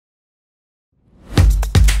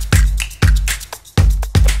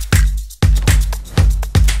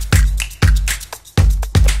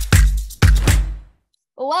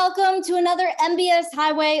Welcome to another MBS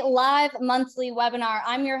Highway live monthly webinar.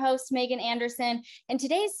 I'm your host, Megan Anderson, and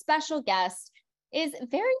today's special guest is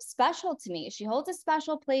very special to me. She holds a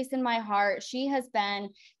special place in my heart. She has been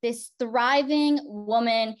this thriving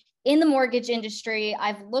woman in the mortgage industry.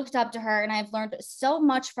 I've looked up to her and I've learned so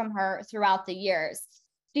much from her throughout the years.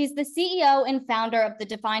 She's the CEO and founder of The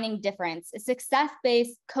Defining Difference, a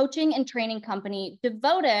success-based coaching and training company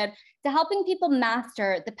devoted to helping people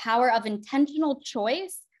master the power of intentional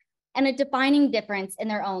choice and a defining difference in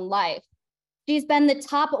their own life. She's been the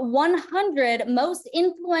top 100 most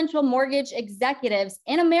influential mortgage executives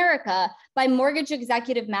in America by Mortgage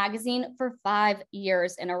Executive Magazine for 5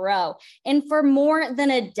 years in a row. And for more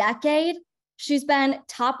than a decade, she's been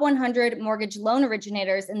top 100 mortgage loan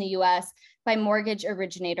originators in the US by Mortgage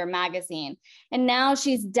Originator Magazine. And now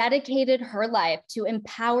she's dedicated her life to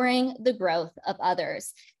empowering the growth of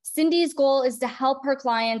others. Cindy's goal is to help her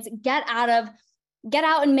clients get out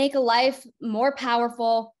and make a life more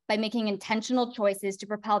powerful by making intentional choices to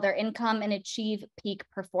propel their income and achieve peak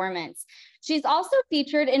performance. She's also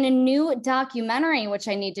featured in a new documentary, which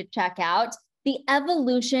I need to check out, The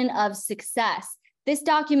Evolution of Success. This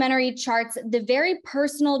documentary charts the very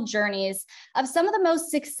personal journeys of some of the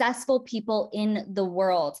most successful people in the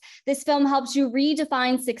world. This film helps you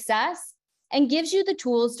redefine success and gives you the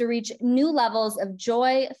tools to reach new levels of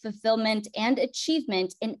joy, fulfillment, and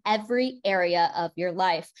achievement in every area of your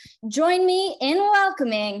life. Join me in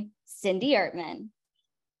welcoming Cindy Ertman.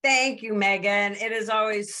 Thank you, Megan. It is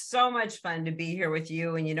always so much fun to be here with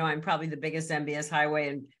you. And you know, I'm probably the biggest MBS Highway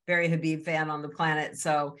and very Habib fan on the planet.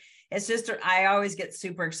 So it's just, I always get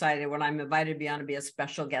super excited when I'm invited to be on to be a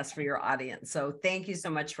special guest for your audience. So thank you so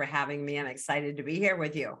much for having me. I'm excited to be here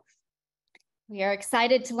with you. We are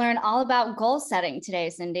excited to learn all about goal setting today,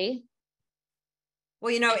 Cindy.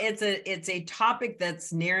 Well, you know, it's a topic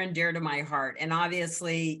that's near and dear to my heart. And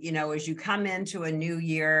obviously, you know, as you come into a new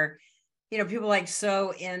year, you know, people like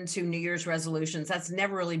so into New Year's resolutions. That's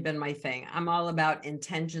never really been my thing. I'm all about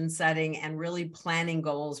intention setting and really planning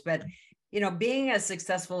goals. But, you know, being a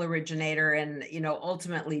successful originator and, you know,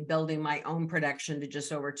 ultimately building my own production to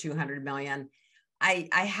just over 200 million,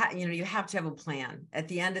 you have to have a plan. At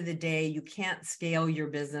the end of the day, you can't scale your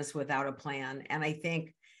business without a plan. And I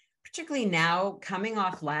think particularly now coming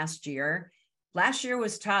off last year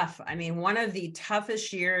was tough. I mean, one of the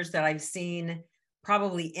toughest years that I've seen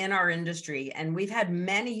probably in our industry. And we've had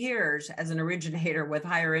many years as an originator with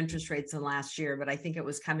higher interest rates than last year, but I think it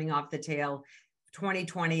was coming off the tail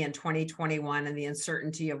 2020 and 2021 and the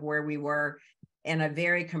uncertainty of where we were in a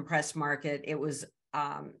very compressed market. It was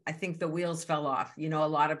I think the wheels fell off, you know, a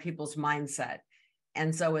lot of people's mindset.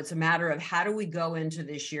 And so it's a matter of how do we go into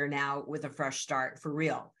this year now with a fresh start for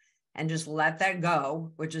real and just let that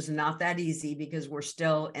go, which is not that easy because we're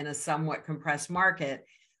still in a somewhat compressed market,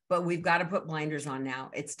 but we've got to put blinders on now.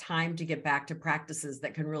 It's time to get back to practices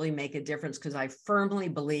that can really make a difference because I firmly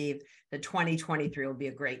believe that 2023 will be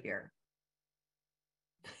a great year.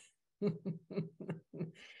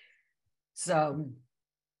 So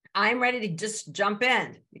I'm ready to just jump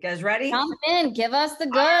in. You guys ready? Jump in. Give us the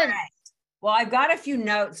good. All right. Well, I've got a few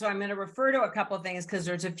notes, so I'm going to refer to a couple of things because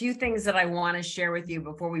there's a few things that I want to share with you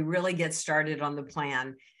before we really get started on the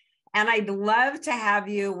plan. And I'd love to have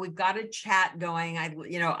you. We've got a chat going.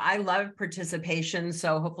 I love participation.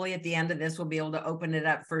 So hopefully at the end of this, we'll be able to open it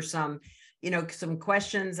up for some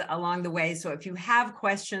questions along the way. So if you have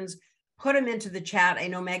questions, put them into the chat. I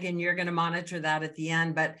know, Megan, you're going to monitor that at the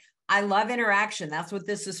end, but I love interaction. That's what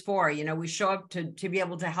this is for. You know, we show up to be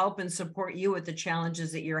able to help and support you with the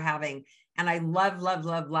challenges that you're having. And I love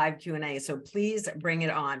live Q&A. So please bring it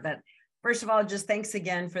on. But first of all, just thanks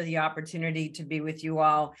again for the opportunity to be with you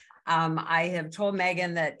all. I have told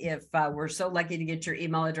Megan that if we're so lucky to get your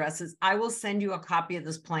email addresses, I will send you a copy of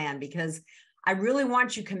this plan because I really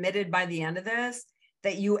want you committed by the end of this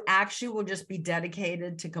that you actually will just be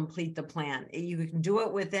dedicated to complete the plan. You can do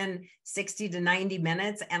it within 60 to 90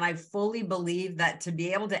 minutes. And I fully believe that to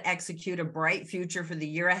be able to execute a bright future for the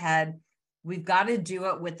year ahead, we've got to do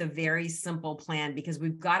it with a very simple plan because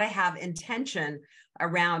we've got to have intention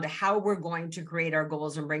around how we're going to create our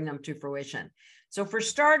goals and bring them to fruition. So for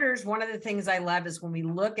starters, one of the things I love is when we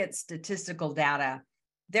look at statistical data,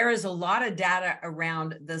 there is a lot of data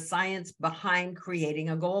around the science behind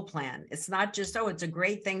creating a goal plan. It's not just, oh, it's a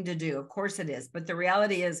great thing to do. Of course it is. But the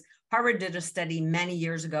reality is Harvard did a study many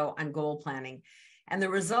years ago on goal planning. And the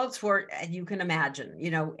results were, you can imagine,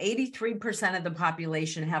 83% of the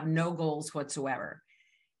population have no goals whatsoever.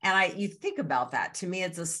 And you think about that, to me,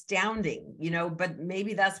 it's astounding, but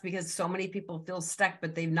maybe that's because so many people feel stuck,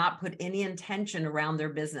 but they've not put any intention around their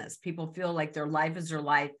business. People feel like their life is their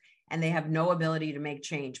life and they have no ability to make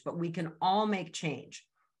change. But we can all make change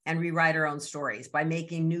and rewrite our own stories by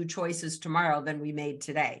making new choices tomorrow than we made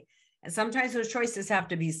today. And sometimes those choices have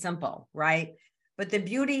to be simple, right? But the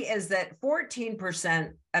beauty is that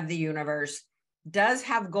 14% of the universe does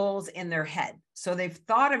have goals in their head. So they've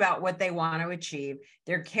thought about what they want to achieve.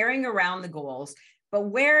 They're carrying around the goals. But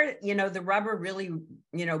where, the rubber really,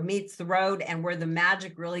 meets the road and where the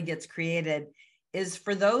magic really gets created is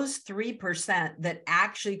for those 3% that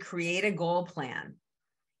actually create a goal plan.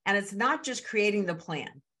 And it's not just creating the plan.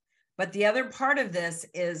 But the other part of this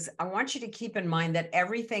is I want you to keep in mind that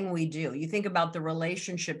everything we do, you think about the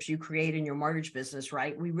relationships you create in your mortgage business,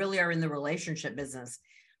 right? We really are in the relationship business.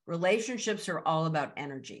 Relationships are all about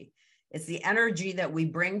energy. It's the energy that we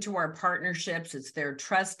bring to our partnerships. It's their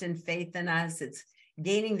trust and faith in us. It's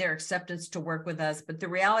gaining their acceptance to work with us. But the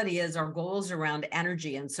reality is our goals around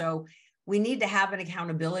energy. And so we need to have an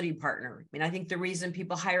accountability partner. I think the reason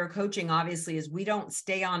people hire coaching, obviously, is we don't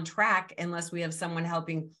stay on track unless we have someone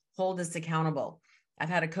helping hold us accountable. I've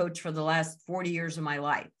had a coach for the last 40 years of my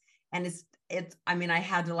life. And I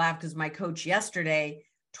had to laugh because my coach yesterday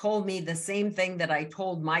told me the same thing that I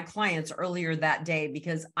told my clients earlier that day,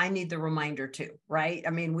 because I need the reminder too, right?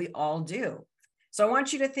 We all do. So I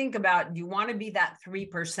want you to think about, you want to be that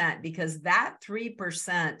 3%, because that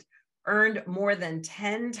 3% earned more than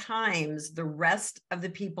 10 times the rest of the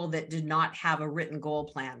people that did not have a written goal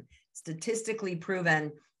plan. Statistically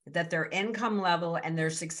proven that their income level and their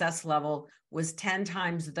success level was 10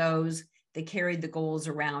 times those that carried the goals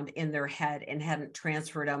around in their head and hadn't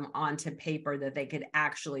transferred them onto paper that they could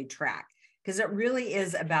actually track. Because it really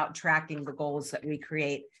is about tracking the goals that we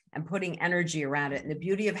create and putting energy around it. And the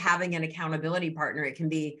beauty of having an accountability partner, it can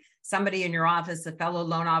be somebody in your office, a fellow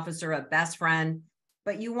loan officer, a best friend,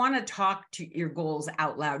 but you want to talk to your goals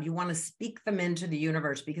out loud. You want to speak them into the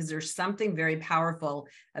universe, because there's something very powerful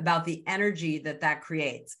about the energy that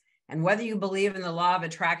creates. And whether you believe in the law of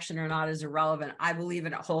attraction or not is irrelevant. I believe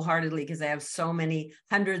in it wholeheartedly because I have so many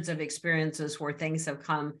hundreds of experiences where things have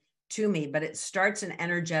come to me, but it starts an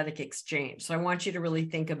energetic exchange. So I want you to really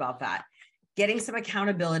think about that. Getting some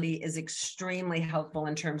accountability is extremely helpful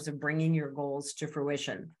in terms of bringing your goals to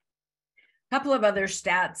fruition. A couple of other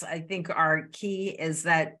stats I think are key is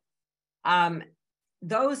that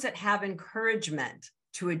those that have encouragement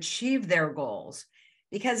to achieve their goals,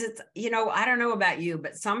 because it's, I don't know about you,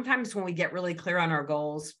 but sometimes when we get really clear on our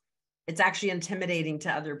goals, it's actually intimidating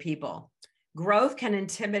to other people. Growth can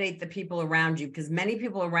intimidate the people around you because many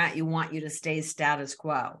people around you want you to stay status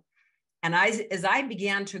quo. And as I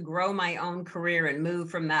began to grow my own career and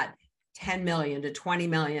move from that 10 million to 20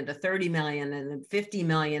 million to 30 million and then 50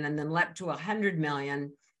 million and then leapt to 100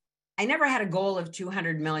 million, I never had a goal of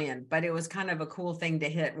 200 million, but it was kind of a cool thing to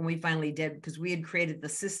hit when we finally did, because we had created the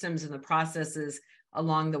systems and the processes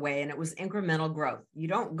along the way, and it was incremental growth. You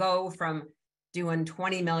don't go from doing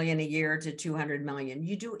 20 million a year to 200 million.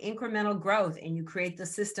 You do incremental growth and you create the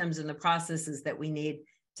systems and the processes that we need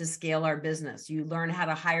to scale our business. You learn how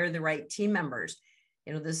to hire the right team members.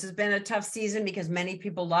 This has been a tough season because many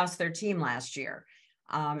people lost their team last year.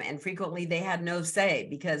 And frequently they had no say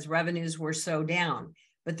because revenues were so down.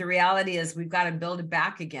 But the reality is we've got to build it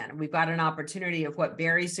back again. We've got an opportunity of what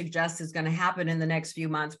Barry suggests is going to happen in the next few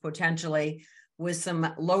months, potentially with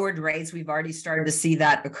some lowered rates. We've already started to see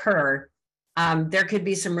that occur. There could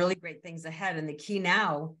be some really great things ahead. And the key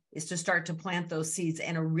now is to start to plant those seeds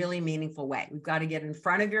in a really meaningful way. We've got to get in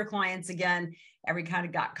front of your clients again. Every kind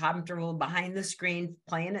of got comfortable behind the screen,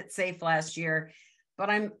 playing it safe last year. But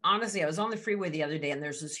I was on the freeway the other day and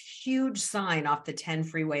there's this huge sign off the 10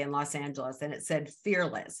 freeway in Los Angeles and it said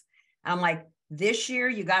fearless. And I'm like, this year,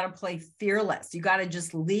 you got to play fearless. You got to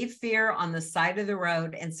just leave fear on the side of the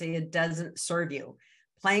road and say it doesn't serve you.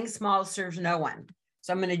 Playing small serves no one.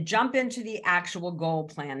 So I'm going to jump into the actual goal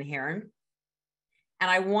plan here. And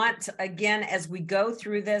I want, again, as we go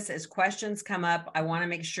through this, as questions come up, I want to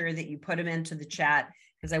make sure that you put them into the chat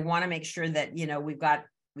because I want to make sure that,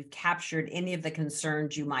 we've captured any of the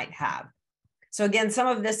concerns you might have. So again, some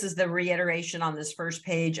of this is the reiteration on this first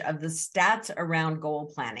page of the stats around goal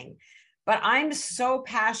planning. But I'm so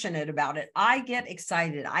passionate about it. I get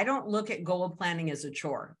excited. I don't look at goal planning as a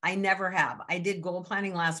chore. I never have. I did goal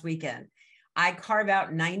planning last weekend. I carve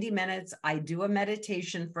out 90 minutes. I do a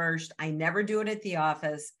meditation first. I never do it at the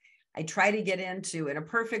office. I try to get into, in a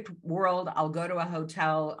perfect world, I'll go to a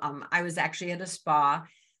hotel. I was actually at a spa.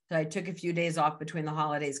 So I took a few days off between the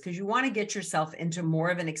holidays because you want to get yourself into more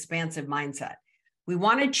of an expansive mindset. We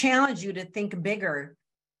want to challenge you to think bigger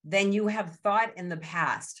than you have thought in the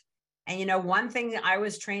past. And one thing I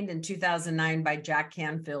was trained in 2009 by Jack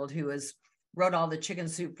Canfield, who wrote all the Chicken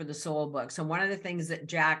Soup for the Soul books. And one of the things that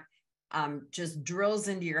Jack just drills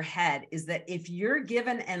into your head is that if you're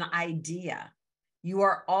given an idea, you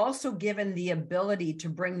are also given the ability to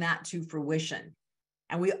bring that to fruition.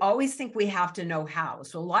 And we always think we have to know how.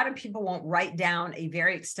 So a lot of people won't write down a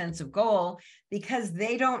very extensive goal because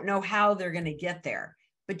they don't know how they're going to get there.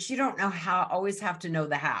 But you don't know how, always have to know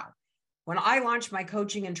the how. When I launched my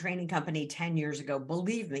coaching and training company 10 years ago,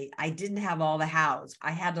 believe me, I didn't have all the hows.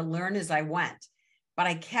 I had to learn as I went. But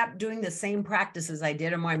I kept doing the same practices I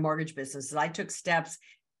did in my mortgage business. I took steps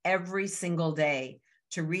every single day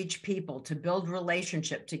to reach people, to build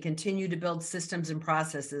relationship, to continue to build systems and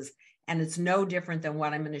processes. And it's no different than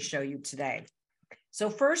what I'm going to show you today. So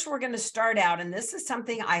first, we're going to start out, and this is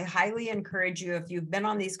something I highly encourage you. If you've been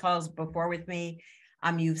on these calls before with me,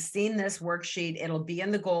 you've seen this worksheet. It'll be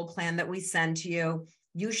in the goal plan that we send to you.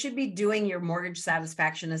 You should be doing your mortgage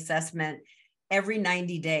satisfaction assessment every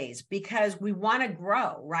 90 days because we want to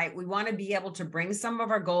grow, right? We want to be able to bring some of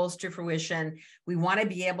our goals to fruition. We want to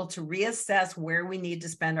be able to reassess where we need to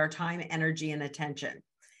spend our time, energy, and attention.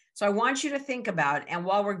 So I want you to think about, and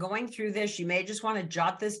while we're going through this, you may just want to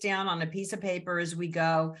jot this down on a piece of paper as we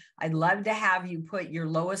go. I'd love to have you put your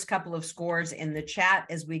lowest couple of scores in the chat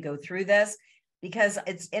as we go through this, because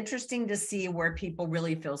it's interesting to see where people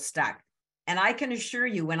really feel stuck. And I can assure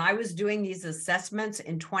you, when I was doing these assessments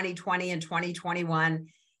in 2020 and 2021,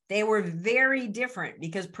 they were very different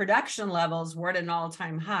because production levels were at an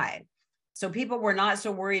all-time high. So people were not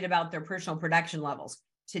so worried about their personal production levels.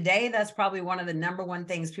 Today, that's probably one of the number one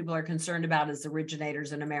things people are concerned about as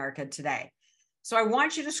originators in America today. So I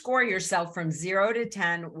want you to score yourself from 0 to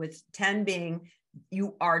 10, with 10 being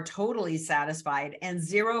you are totally satisfied and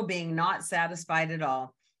 0 being not satisfied at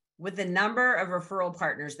all, with the number of referral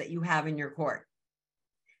partners that you have in your court.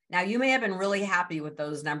 Now, you may have been really happy with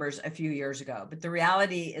those numbers a few years ago, but the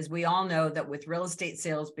reality is we all know that with real estate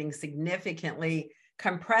sales being significantly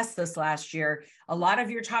compressed this last year, a lot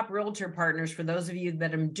of your top realtor partners, for those of you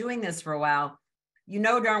that have been doing this for a while, you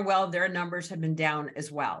know darn well their numbers have been down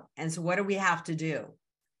as well. And so what do we have to do?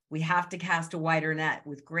 We have to cast a wider net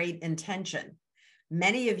with great intention.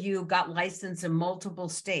 Many of you got licensed in multiple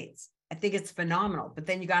states. I think it's phenomenal, but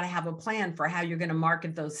then you got to have a plan for how you're going to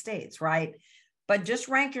market those states, right? But just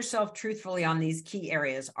rank yourself truthfully on these key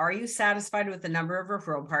areas. Are you satisfied with the number of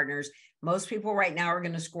referral partners? Most people right now are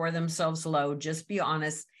going to score themselves low. Just be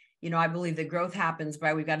honest. You know, I believe that growth happens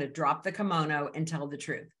by we've got to drop the kimono and tell the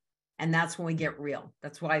truth. And that's when we get real.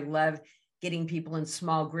 That's why I love getting people in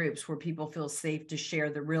small groups where people feel safe to share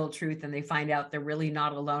the real truth and they find out they're really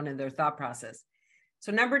not alone in their thought process.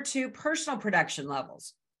 So number 2, personal production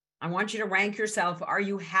levels. I want you to rank yourself. Are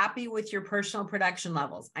you happy with your personal production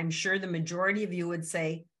levels? I'm sure the majority of you would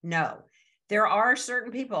say no. There are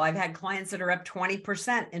certain people, I've had clients that are up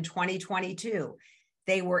 20% in 2022.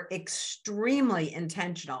 They were extremely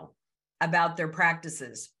intentional about their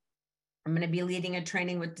practices. I'm going to be leading a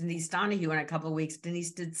training with Denise Donahue in a couple of weeks.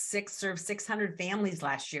 Denise did 600 families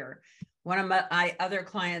last year. One of my other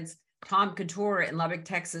clients, Tom Couture in Lubbock,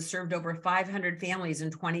 Texas, served over 500 families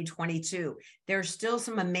in 2022. There's still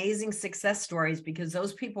some amazing success stories because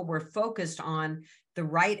those people were focused on the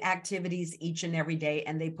right activities each and every day,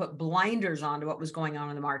 and they put blinders on to what was going on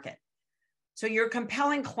in the market. So your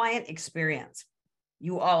compelling client experience.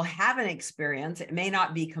 You all have an experience. It may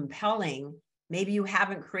not be compelling. Maybe you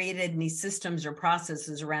haven't created any systems or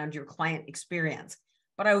processes around your client experience,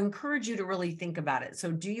 but I would encourage you to really think about it.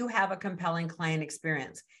 So do you have a compelling client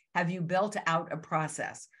experience? Have you built out a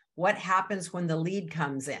process? What happens when the lead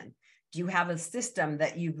comes in? Do you have a system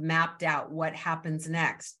that you've mapped out? What happens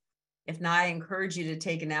next? If not, I encourage you to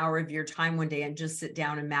take an hour of your time one day and just sit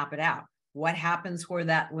down and map it out. What happens when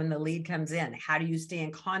the lead comes in? How do you stay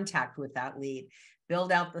in contact with that lead?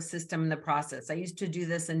 Build out the system and the process. I used to do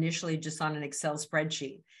this initially just on an Excel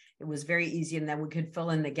spreadsheet. It was very easy, and then we could fill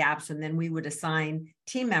in the gaps, and then we would assign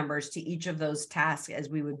team members to each of those tasks as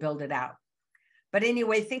we would build it out. But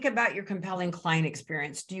anyway, think about your compelling client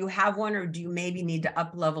experience. Do you have one, or do you maybe need to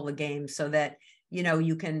up-level the game so that,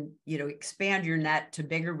 you can, expand your net to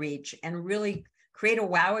bigger reach and really create a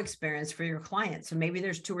wow experience for your clients? So maybe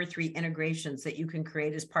there's 2 or 3 integrations that you can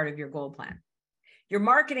create as part of your goal plan. Your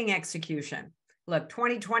marketing execution. Look,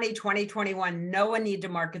 2020, 2021, no one need to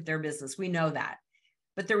market their business. We know that.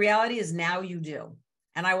 But the reality is now you do.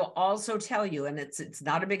 And I will also tell you, and it's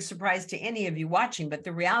not a big surprise to any of you watching, but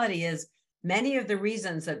the reality is many of the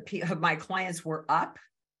reasons that my clients were up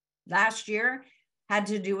last year had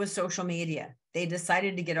to do with social media. They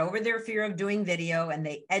decided to get over their fear of doing video, and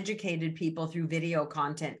they educated people through video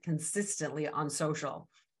content consistently on social.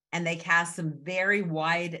 And they cast some very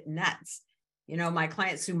wide nets. My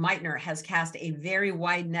client Sue Meitner has cast a very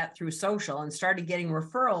wide net through social and started getting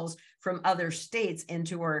referrals from other states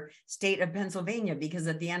into her state of Pennsylvania, because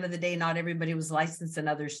at the end of the day, not everybody was licensed in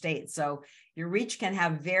other states. So your reach can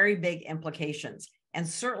have very big implications. And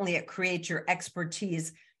certainly it creates your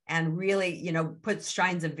expertise and really,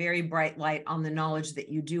 shines a very bright light on the knowledge that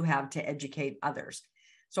you do have to educate others.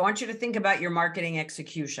 So I want you to think about your marketing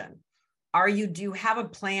execution. Do you have a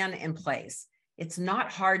plan in place? It's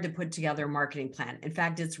not hard to put together a marketing plan. In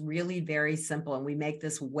fact, it's really very simple, and we make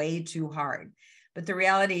this way too hard. But the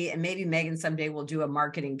reality, and maybe Megan someday will do a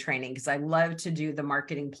marketing training, because I love to do the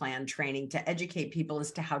marketing plan training to educate people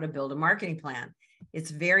as to how to build a marketing plan. It's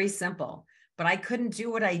very simple, but I couldn't do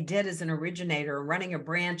what I did as an originator running a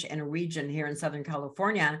branch in a region here in Southern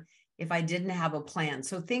California if I didn't have a plan.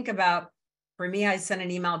 So think about, for me, I sent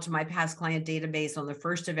an email to my past client database on the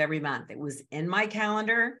first of every month. It was in my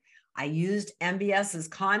calendar. I used MBS's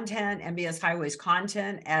content, MBS Highway's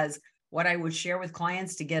content, as what I would share with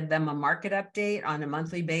clients to give them a market update on a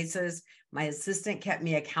monthly basis. My assistant kept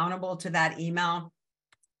me accountable to that email.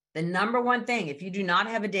 The number one thing, if you do not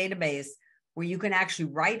have a database where you can actually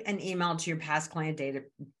write an email to your past client data,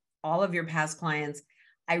 all of your past clients,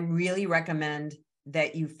 I really recommend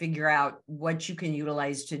that you figure out what you can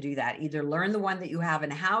utilize to do that. Either learn the one that you have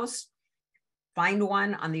in-house, find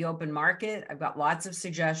one on the open market. I've got lots of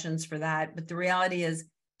suggestions for that. But the reality is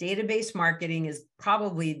database marketing is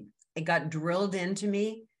probably, it got drilled into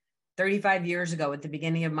me 35 years ago at the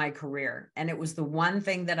beginning of my career. And it was the one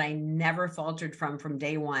thing that I never faltered from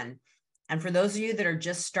day one. And for those of you that are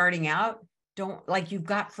just starting out, you've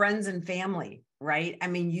got friends and family, right? I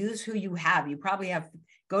mean, use who you have. You probably have,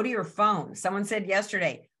 go to your phone. Someone said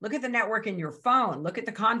yesterday, look at the network in your phone. Look at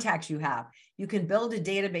the contacts you have. You can build a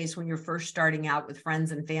database when you're first starting out with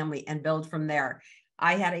friends and family and build from there.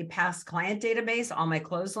 I had a past client database, all my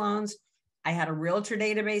closed loans. I had a realtor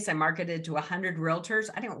database. I marketed to 100 realtors.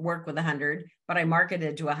 I didn't work with 100, but I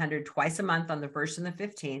marketed to 100 twice a month on the 1st and the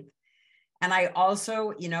 15th. And I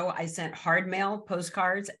also, I sent hard mail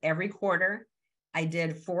postcards every quarter. I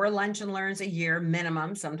did 4 lunch and learns a year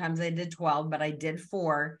minimum. Sometimes I did 12, but I did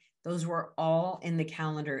 4. Those were all in the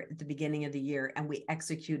calendar at the beginning of the year, and we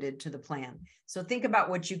executed to the plan. So think about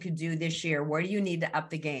what you could do this year. Where do you need to up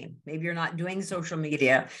the game? Maybe you're not doing social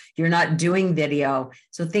media. You're not doing video.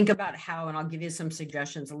 So think about how, and I'll give you some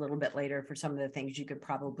suggestions a little bit later for some of the things you could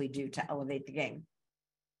probably do to elevate the game.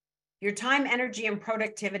 Your time, energy, and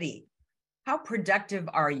productivity. How productive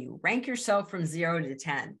are you? Rank yourself from 0 to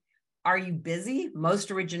 10. Are you busy? Most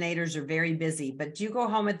originators are very busy, but do you go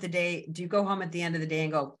home at the end of the day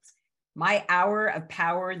and go, my hour of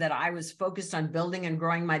power that I was focused on building and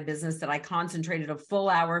growing my business, that I concentrated a full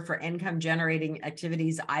hour for income generating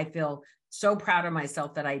activities, I feel so proud of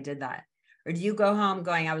myself that I did that? Or do you go home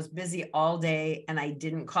going, I was busy all day and I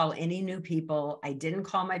didn't call any new people. I didn't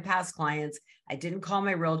call my past clients. I didn't call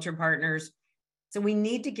my realtor partners. So we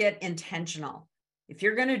need to get intentional. If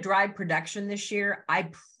you're going to drive production this year, I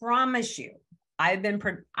promise you, I have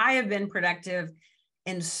been productive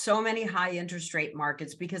in so many high interest rate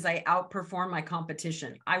markets because I outperformed my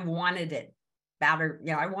competition. I wanted it better.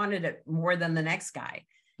 I wanted it more than the next guy.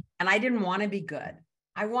 And I didn't want to be good.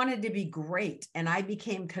 I wanted to be great. And I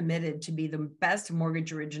became committed to be the best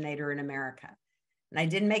mortgage originator in America. And I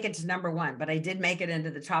didn't make it to number 1, but I did make it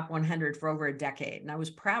into the top 100 for over a decade. And I was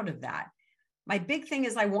proud of that. My big thing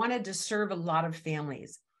is I wanted to serve a lot of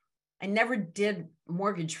families. I never did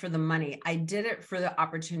mortgage for the money. I did it for the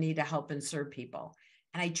opportunity to help and serve people.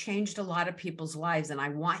 And I changed a lot of people's lives. And I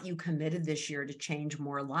want you committed this year to change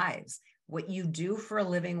more lives. What you do for a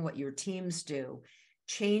living, what your teams do,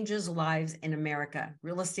 changes lives in America.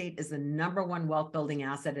 Real estate is the number 1 wealth building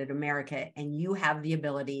asset in America. And you have the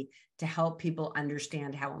ability to help people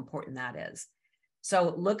understand how important that is.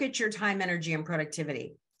 So look at your time, energy, and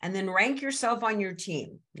productivity. And then rank yourself on your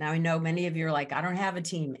team. Now, I know many of you are like, I don't have a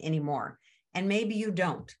team anymore. And maybe you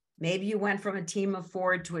don't. Maybe you went from a team of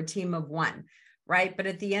 4 to a team of 1, right? But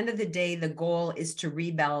at the end of the day, the goal is to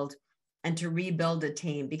rebuild a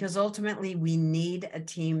team, because ultimately we need a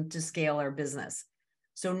team to scale our business.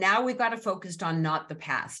 So now we've got to focus on not the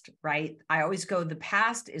past, right? I always go, the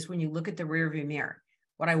past is when you look at the rearview mirror.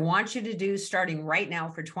 What I want you to do starting right now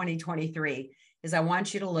for 2023 is I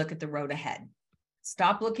want you to look at the road ahead.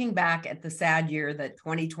 Stop looking back at the sad year that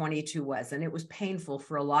 2022 was. And it was painful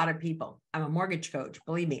for a lot of people. I'm a mortgage coach.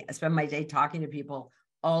 Believe me, I spend my day talking to people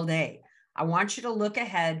all day. I want you to look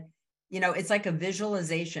ahead. It's like a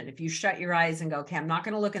visualization. If you shut your eyes and go, okay, I'm not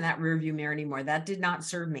going to look in that rearview mirror anymore. That did not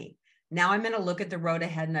serve me. Now I'm going to look at the road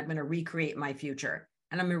ahead and I'm going to recreate my future.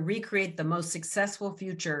 And I'm going to recreate the most successful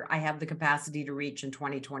future I have the capacity to reach in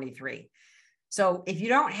 2023. So if you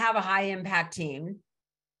don't have a high impact team,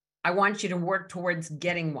 I want you to work towards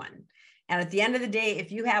getting one. And at the end of the day, if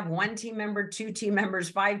you have one team member, two team members,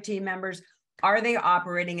 five team members, are they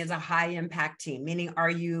operating as a high impact team? Meaning, are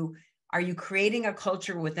you creating a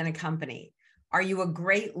culture within a company? Are you a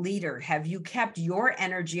great leader? Have you kept your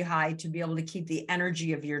energy high to be able to keep the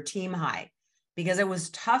energy of your team high? Because it was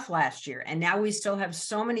tough last year. And now we still have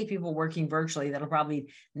so many people working virtually that'll probably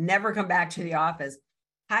never come back to the office.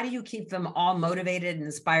 How do you keep them all motivated and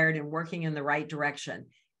inspired and working in the right direction?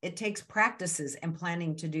 It takes practices and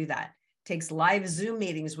planning to do that. It takes live Zoom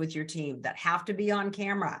meetings with your team that have to be on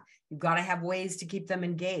camera. You've got to have ways to keep them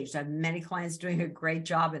engaged. I have many clients doing a great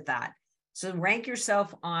job at that. So rank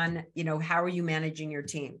yourself on, how are you managing your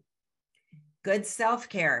team? Good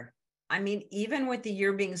self-care. I mean, even with the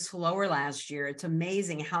year being slower last year, it's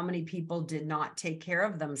amazing how many people did not take care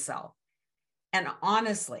of themselves. And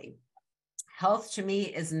honestly, health to me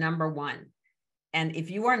is number one. And if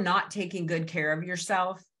you are not taking good care of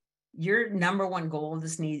yourself, your number one goal of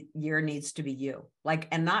this year needs to be you.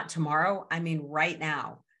 And not tomorrow, I mean, right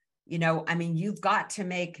now. You've got to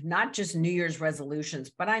make not just New Year's resolutions,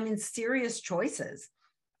 but serious choices.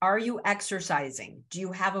 Are you exercising? Do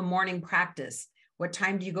you have a morning practice? What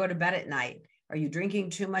time do you go to bed at night? Are you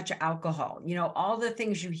drinking too much alcohol? All the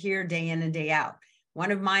things you hear day in and day out.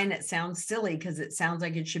 One of mine, it sounds silly because it sounds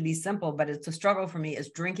like it should be simple, but it's a struggle for me,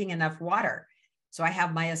 is drinking enough water. So I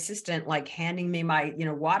have my assistant handing me my,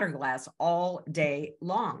 water glass all day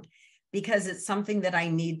long because it's something that I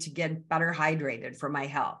need to get better hydrated for my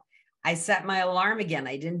health. I set my alarm again.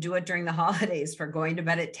 I didn't do it during the holidays for going to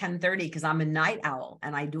bed at 10:30 because I'm a night owl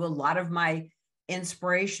and I do a lot of my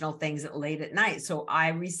inspirational things late at night. So I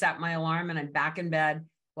reset my alarm and I'm back in bed.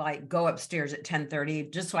 Well, I go upstairs at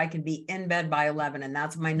 10:30 just so I can be in bed by 11. And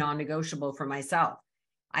that's my non-negotiable for myself.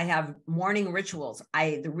 I have morning rituals.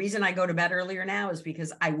 The reason I go to bed earlier now is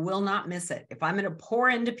because I will not miss it. If I'm going to pour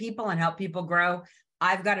into people and help people grow,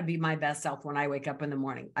 I've got to be my best self when I wake up in the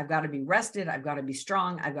morning. I've got to be rested. I've got to be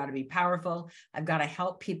strong. I've got to be powerful. I've got to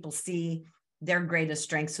help people see their greatest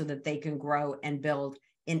strengths so that they can grow and build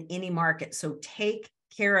in any market. So take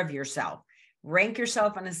care of yourself. Rank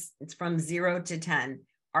yourself it's from 0 to 10.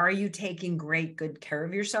 Are you taking good care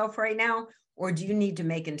of yourself right now? Or do you need to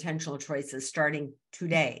make intentional choices starting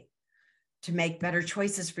today to make better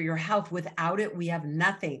choices for your health? Without it, we have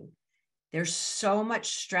nothing. There's so much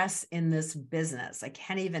stress in this business. I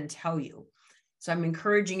can't even tell you. So I'm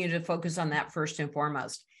encouraging you to focus on that first and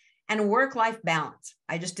foremost. And work-life balance.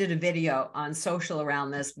 I just did a video on social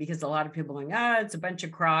around this because a lot of people are going, it's a bunch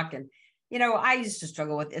of crock. And, I used to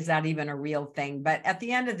struggle with, is that even a real thing? But at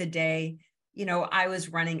the end of the day, I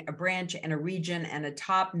was running a branch and a region and a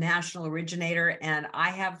top national originator, and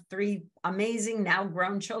I have 3 amazing now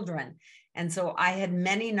grown children. And so I had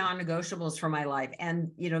many non-negotiables for my life.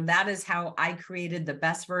 And, that is how I created the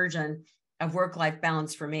best version of work-life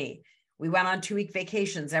balance for me. We went on 2-week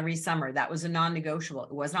vacations every summer. That was a non-negotiable.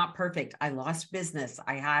 It was not perfect. I lost business.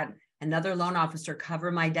 I had another loan officer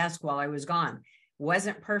cover my desk while I was gone.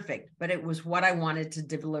 Wasn't perfect, but it was what I wanted to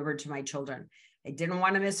deliver to my children. I didn't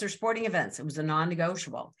want to miss their sporting events. It was a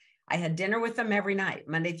non-negotiable. I had dinner with them every night,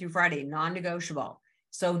 Monday through Friday, non-negotiable.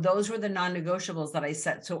 So those were the non-negotiables that I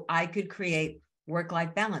set so I could create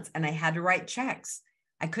work-life balance. And I had to write checks.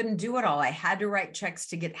 I couldn't do it all. I had to write checks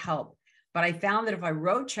to get help. But I found that if I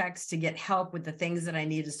wrote checks to get help with the things that I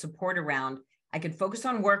needed support around, I could focus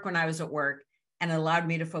on work when I was at work, and it allowed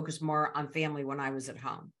me to focus more on family when I was at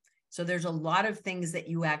home. So there's a lot of things that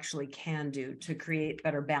you actually can do to create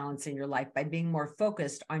better balance in your life by being more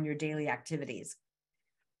focused on your daily activities.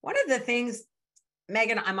 One of the things,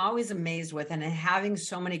 Megan, I'm always amazed with, and in having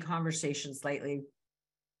so many conversations lately,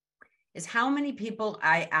 is how many people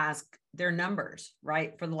I ask their numbers,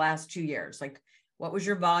 right, for the last 2 years. What was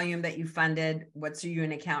your volume that you funded? What's your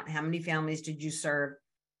unit count? How many families did you serve?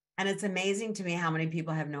 And it's amazing to me how many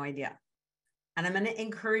people have no idea. And I'm going to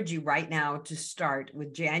encourage you right now to start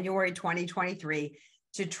with January 2023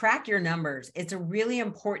 to track your numbers. It's a really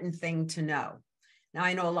important thing to know. Now,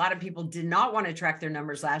 I know a lot of people did not want to track their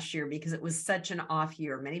numbers last year because it was such an off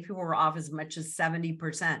year. Many people were off as much as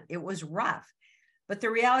 70%. It was rough. But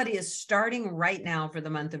the reality is, starting right now for the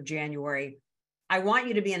month of January, I want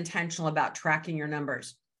you to be intentional about tracking your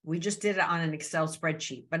numbers. We just did it on an Excel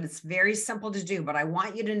spreadsheet, but it's very simple to do. But I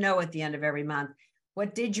want you to know at the end of every month,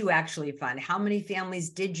 what did you actually fund? How many families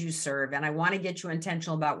did you serve? And I want to get you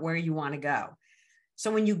intentional about where you want to go.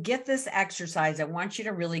 So when you get this exercise, I want you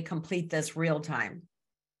to really complete this real time.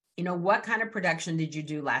 What kind of production did you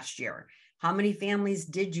do last year? How many families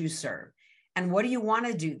did you serve? And what do you want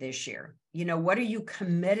to do this year? What are you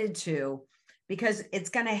committed to? because it's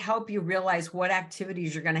going to help you realize what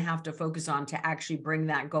activities you're going to have to focus on to actually bring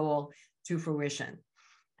that goal to fruition.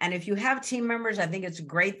 And if you have team members, I think it's a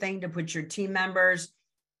great thing to put your team members,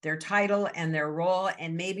 their title and their role.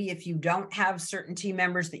 And maybe if you don't have certain team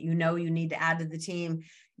members that you know you need to add to the team,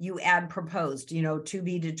 you add proposed, to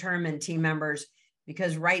be determined team members,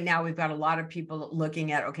 because right now we've got a lot of people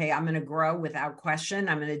looking at, okay, I'm going to grow without question.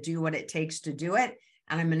 I'm going to do what it takes to do it.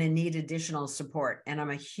 And I'm going to need additional support. And I'm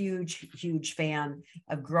a huge, huge fan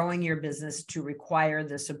of growing your business to require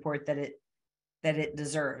the support that it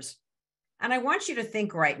deserves. And I want you to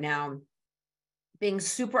think right now, being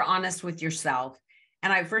super honest with yourself.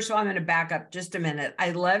 And first of all, I'm going to back up just a minute.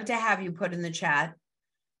 I'd love to have you put in the chat,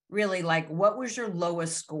 really, like, what was your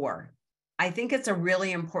lowest score? I think it's a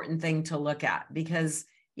really important thing to look at because,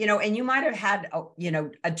 and you might have had,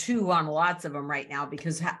 a 2 on lots of them right now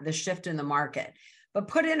because the shift in the market. But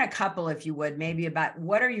put in a couple, if you would, maybe about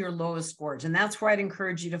what are your lowest scores. And that's where I'd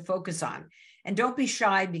encourage you to focus on. And don't be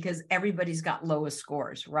shy because everybody's got lowest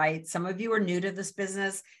scores, right? Some of you are new to this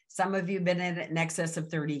business. Some of you have been in it in excess of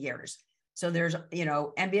 30 years. So there's,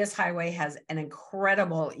 MBS Highway has an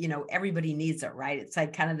incredible, everybody needs it, right? It's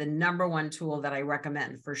like kind of the number one tool that I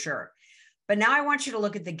recommend for sure. But now I want you to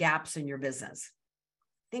look at the gaps in your business.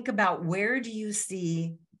 Think about, where do you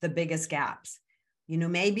see the biggest gaps?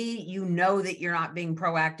 Maybe that you're not being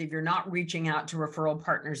proactive. You're not reaching out to referral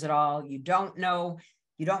partners at all. You don't know,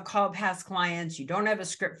 you don't call past clients. You don't have a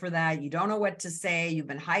script for that. You don't know what to say. You've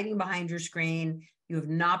been hiding behind your screen. You have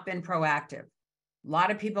not been proactive. A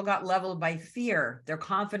lot of people got leveled by fear. Their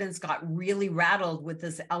confidence got really rattled with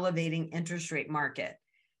this elevating interest rate market.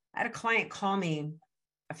 I had a client call me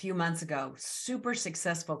a few months ago, super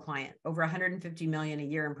successful client, over 150 million a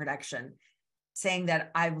year in production, saying that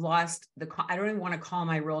I've lost I don't even want to call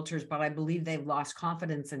my realtors, but I believe they've lost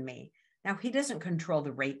confidence in me. Now, he doesn't control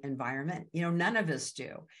the rate environment. None of us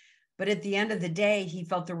do. But at the end of the day, he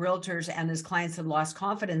felt the realtors and his clients had lost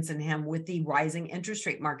confidence in him with the rising interest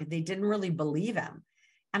rate market. They didn't really believe him.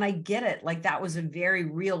 And I get it. Like, that was a very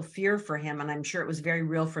real fear for him. And I'm sure it was very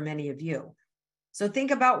real for many of you. So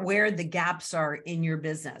think about where the gaps are in your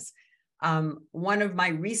business. One of my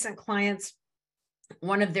recent clients,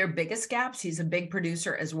 one of their biggest gaps, he's a big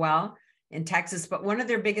producer as well in Texas, but one of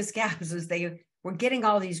their biggest gaps is they were getting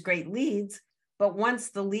all these great leads, but once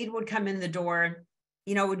the lead would come in the door,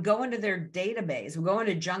 would go into their database, would go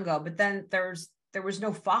into Jungo, but then there was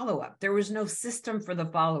no follow-up. There was no system for the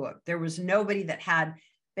follow-up. There was nobody that had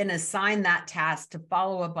been assigned that task to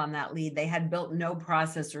follow up on that lead. They had built no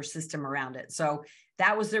process or system around it. So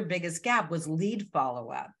that was their biggest gap, was lead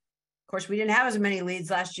follow-up. Of course, we didn't have as many leads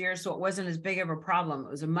last year, so it wasn't as big of a problem.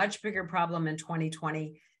 It was a much bigger problem in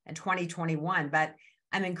 2020 and 2021. But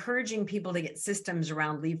I'm encouraging people to get systems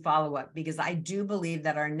around lead follow-up, because I do believe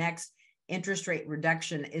that our next interest rate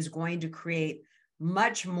reduction is going to create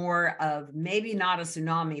much more of, maybe not a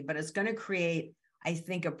tsunami, but it's going to create, I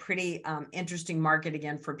think, a pretty interesting market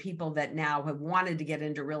again for people that now have wanted to get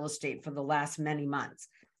into real estate for the last many months.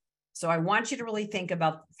 So I want you to really think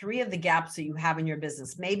about 3 of the gaps that you have in your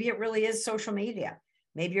business. Maybe it really is social media.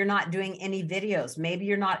 Maybe you're not doing any videos. Maybe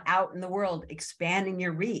you're not out in the world expanding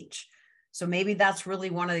your reach. So maybe that's really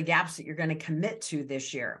one of the gaps that you're going to commit to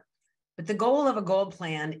this year. But the goal of a goal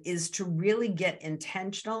plan is to really get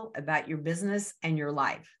intentional about your business and your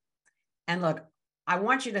life. And look, I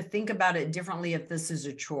want you to think about it differently if this is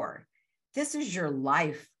a chore. This is your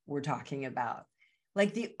life we're talking about.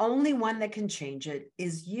 Like, the only one that can change it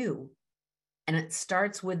is you. And it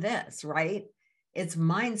starts with this, right? It's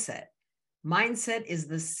mindset. Mindset is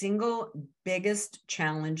the single biggest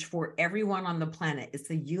challenge for everyone on the planet. It's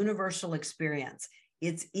the universal experience.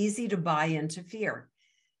 It's easy to buy into fear.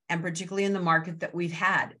 And particularly in the market that we've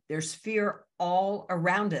had, there's fear all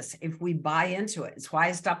around us if we buy into it. It's why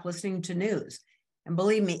I stopped listening to news. And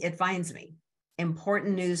believe me, it finds me.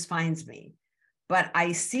 Important news finds me. But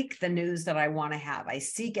I seek the news that I want to have. I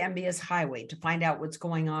seek MBS Highway to find out what's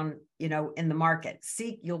going on, in the market.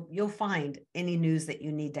 You'll find any news that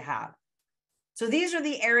you need to have. So these are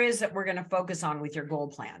the areas that we're going to focus on with your goal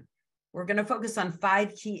plan. We're going to focus on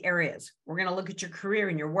 5 key areas. We're going to look at your career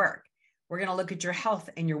and your work. We're going to look at your health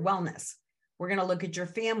and your wellness. We're going to look at your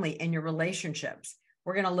family and your relationships.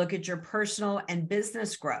 We're going to look at your personal and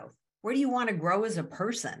business growth. Where do you want to grow as a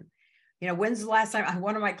person? When's the last time,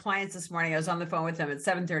 one of my clients this morning, I was on the phone with him at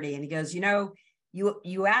 7:30 and he goes,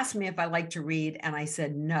 you asked me if I like to read. And I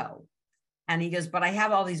said, no. And he goes, but I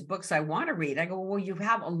have all these books I want to read. I go, well, you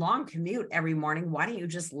have a long commute every morning. Why don't you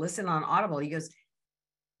just listen on Audible? He goes,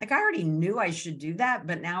 like, I already knew I should do that,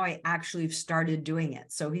 but now I actually started doing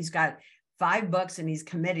it. So he's got 5 books and he's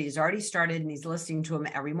committed. He's already started and he's listening to them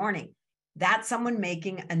every morning. That's someone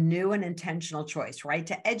making a new and intentional choice, right?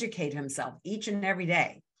 To educate himself each and every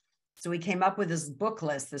day. So we came up with this book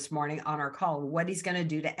list this morning on our call, what he's going to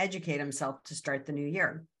do to educate himself to start the new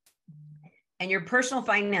year. And your personal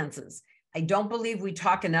finances. I don't believe we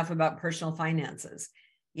talk enough about personal finances.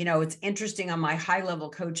 You know, it's interesting on my high level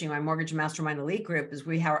coaching, my Mortgage Mastermind Elite group, as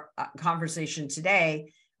we have a conversation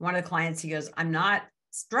today. One of the clients, he goes, I'm not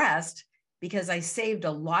stressed because I saved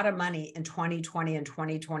a lot of money in 2020 and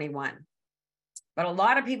 2021. But a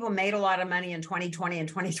lot of people made a lot of money in 2020 and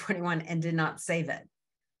 2021 and did not save it,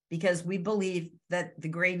 because we believe that the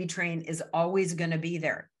gravy train is always going to be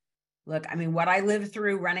there. Look, I mean, what I lived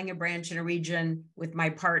through running a branch in a region with my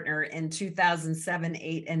partner in 2007,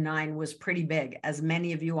 8, and 9 was pretty big, as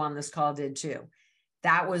many of you on this call did too.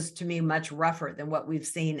 That was, to me, much rougher than what we've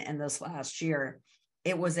seen in this last year.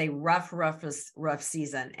 It was a rough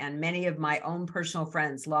season. And many of my own personal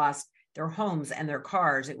friends lost their homes and their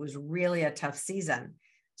cars. It was really a tough season.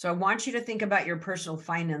 So I want you to think about your personal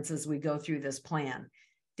finances as we go through this plan.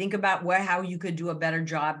 Think about how you could do a better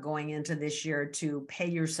job going into this year to pay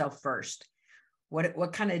yourself first.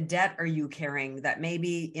 What kind of debt are you carrying that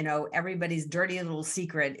maybe, you know, everybody's dirty little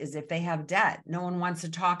secret is if they have debt, no one wants to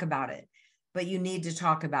talk about it, but you need to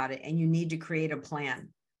talk about it and you need to create a plan.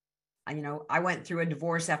 You know, I went through a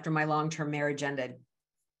divorce after my long-term marriage ended.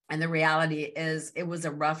 And the reality is it was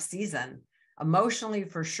a rough season, emotionally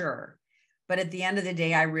for sure. But at the end of the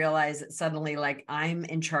day, I realized that suddenly, like, I'm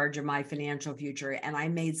in charge of my financial future. And I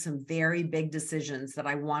made some very big decisions that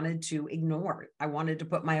I wanted to ignore. I wanted to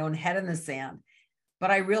put my own head in the sand.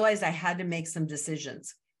 But I realized I had to make some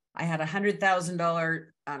decisions. I had a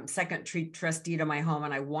 $100,000 second trust deed on my home,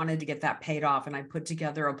 and I wanted to get that paid off. And I put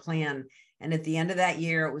together a plan. And at the end of that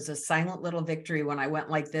year, it was a silent little victory when I went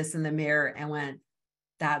like this in the mirror and went,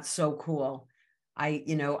 that's so cool. I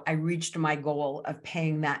reached my goal of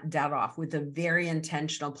paying that debt off with a very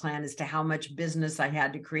intentional plan as to how much business I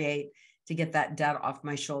had to create to get that debt off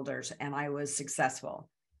my shoulders. And I was successful.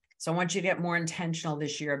 So I want you to get more intentional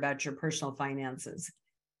this year about your personal finances.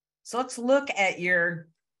 So let's look at your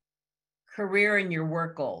career and your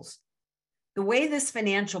work goals. The way this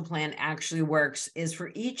financial plan actually works is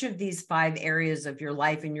for each of these 5 areas of your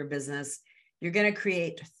life and your business, you're going to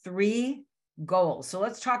create 3 goals. So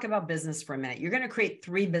let's talk about business for a minute. You're going to create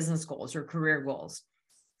 3 business goals or career goals.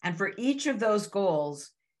 And for each of those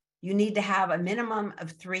goals, you need to have a minimum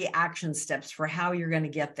of 3 action steps for how you're going to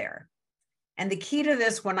get there. And the key to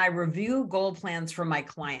this, when I review goal plans for my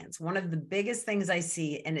clients, one of the biggest things I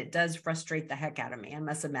see, and it does frustrate the heck out of me, I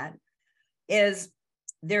must admit, is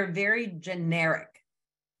they're very generic.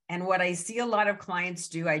 And what I see a lot of clients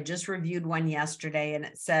do, I just reviewed one yesterday and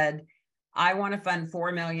it said, I want to fund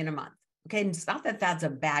 $4 million a month. Okay, it's not that that's a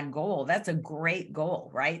bad goal. That's a great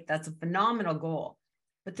goal, right? That's a phenomenal goal.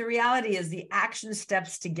 But the reality is the action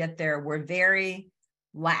steps to get there were very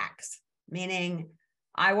lax, meaning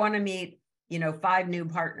I want to meet, 5 new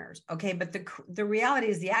partners. Okay, but the reality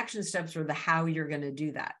is the action steps are the how you're going to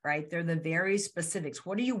do that, right? They're the very specifics.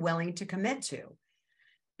 What are you willing to commit to?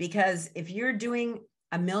 Because if you're doing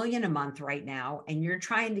 $1 million a month right now and you're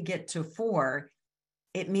trying to get to 4,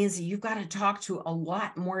 it means that you've got to talk to a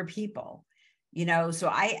lot more people, so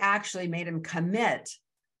I actually made him commit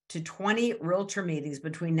to 20 realtor meetings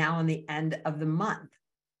between now and the end of the month,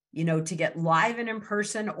 to get live and in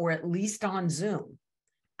person or at least on Zoom.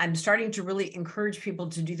 I'm starting to really encourage people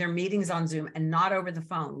to do their meetings on Zoom and not over the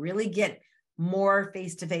phone, really get more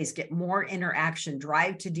face-to-face, get more interaction,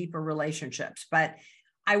 drive to deeper relationships. But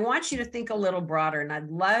I want you to think a little broader, and I'd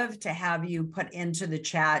love to have you put into the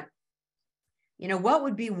chat, what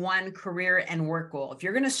would be one career and work goal? If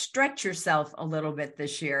you're going to stretch yourself a little bit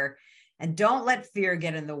this year, and don't let fear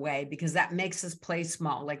get in the way, because that makes us play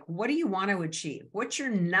small. Like, what do you want to achieve? What's your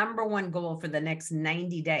number one goal for the next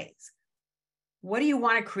 90 days? What do you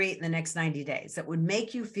want to create in the next 90 days that would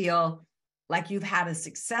make you feel like you've had a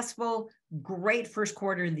successful, great first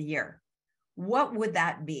quarter of the year? What would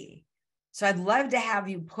that be? So I'd love to have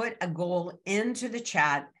you put a goal into the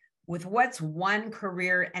chat with what's one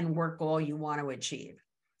career and work goal you want to achieve.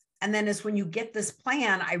 And then when you get this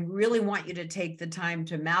plan, I really want you to take the time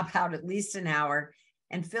to map out at least an hour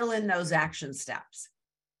and fill in those action steps.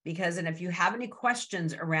 And if you have any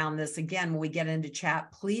questions around this, again, when we get into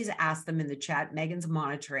chat, please ask them in the chat. Megan's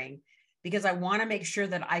monitoring, because I want to make sure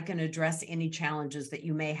that I can address any challenges that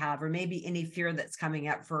you may have, or maybe any fear that's coming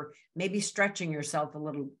up for maybe stretching yourself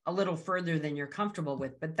a little further than you're comfortable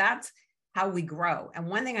with. But that's how we grow. And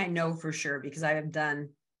one thing I know for sure, because I have done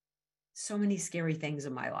so many scary things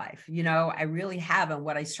in my life, I really have. And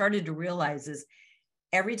what I started to realize is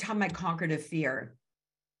every time I conquered a fear,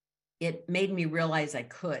 it made me realize I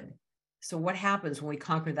could. So what happens when we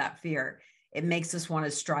conquer that fear? It makes us want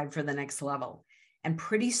to strive for the next level. And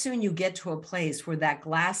pretty soon you get to a place where that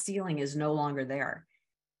glass ceiling is no longer there.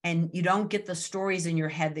 And you don't get the stories in your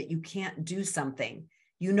head that you can't do something.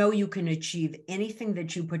 You know you can achieve anything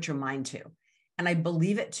that you put your mind to. And I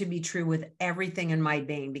believe it to be true with everything in my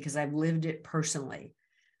being because I've lived it personally.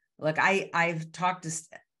 Look, I've talked to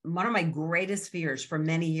one of my greatest fears for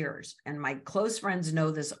many years, and my close friends know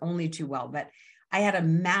this only too well, but I had a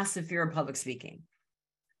massive fear of public speaking.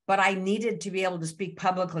 But I needed to be able to speak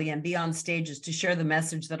publicly and be on stages to share the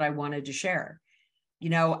message that I wanted to share,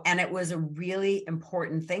 and it was a really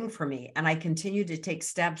important thing for me. And I continued to take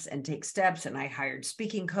steps, and I hired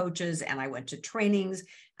speaking coaches, and I went to trainings,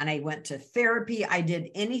 and I went to therapy. I did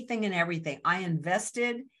anything and everything. I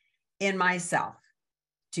invested in myself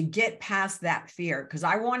to get past that fear because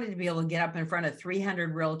I wanted to be able to get up in front of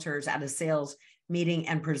 300 realtors at a sales meeting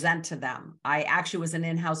and present to them. I actually was an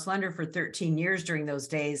in-house lender for 13 years during those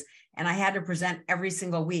days, and I had to present every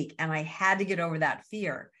single week, and I had to get over that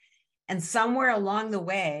fear. And somewhere along the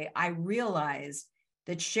way, I realized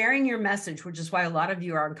that sharing your message, which is why a lot of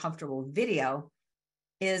you are uncomfortable with video,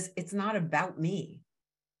 it's not about me.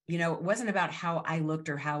 It wasn't about how I looked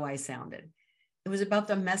or how I sounded. It was about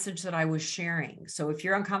the message that I was sharing. So if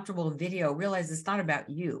you're uncomfortable with video, realize it's not about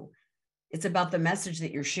you. It's about the message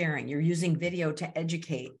that you're sharing. You're using video to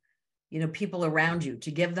educate, people around you, to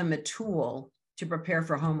give them a tool to prepare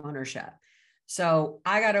for home ownership. So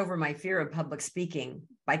I got over my fear of public speaking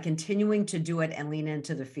by continuing to do it and lean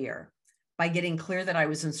into the fear, by getting clear that I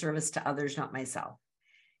was in service to others, not myself.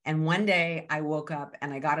 And one day I woke up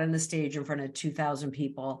and I got on the stage in front of 2,000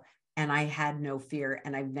 people, and I had no fear,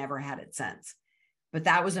 and I've never had it since. But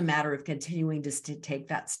that was a matter of continuing to take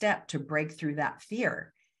that step to break through that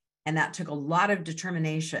fear. And that took a lot of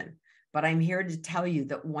determination. But I'm here to tell you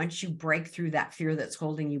that once you break through that fear that's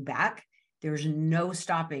holding you back, there's no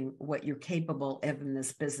stopping what you're capable of in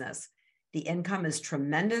this business. The income is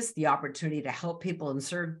tremendous. The opportunity to help people and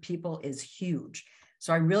serve people is huge.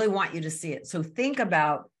 So I really want you to see it. So think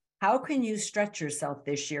about how can you stretch yourself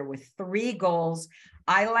this year with 3 goals.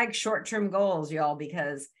 I like short-term goals, y'all,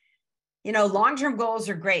 because long-term goals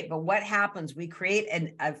are great, but what happens? We create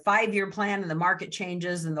a 5-year plan and the market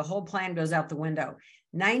changes and the whole plan goes out the window.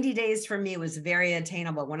 90 days for me was very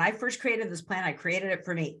attainable. When I first created this plan, I created it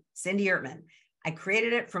for me, Cindy Ertman. I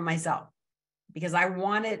created it for myself because I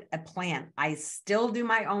wanted a plan. I still do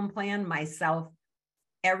my own plan myself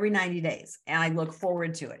every 90 days, and I look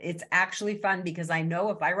forward to it. It's actually fun because I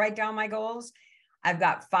know if I write down my goals, I've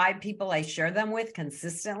got 5 people I share them with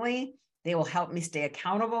consistently. They will help me stay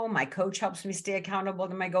accountable. My coach helps me stay accountable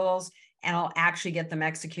to my goals, and I'll actually get them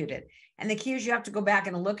executed. And the key is you have to go back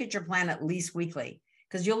and look at your plan at least weekly,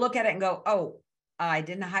 because you'll look at it and go, oh, I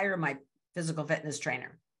didn't hire my physical fitness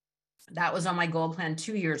trainer. That was on my goal plan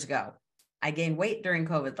 2 years ago. I gained weight during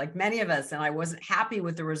COVID, like many of us, and I wasn't happy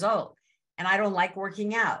with the result. And I don't like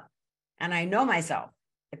working out. And I know myself.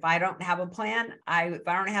 If I don't have a plan, if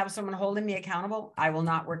I don't have someone holding me accountable, I will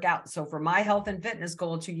not work out. So for my health and fitness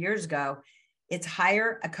goal 2 years ago, it's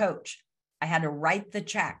hire a coach. I had to write the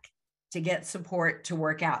check to get support to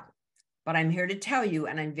work out. But I'm here to tell you,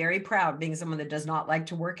 and I'm very proud, being someone that does not like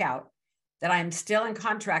to work out, that I'm still in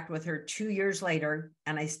contract with her 2 years later,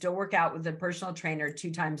 and I still work out with a personal trainer 2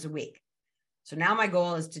 times a week. So now my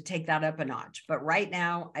goal is to take that up a notch. But right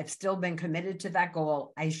now, I've still been committed to that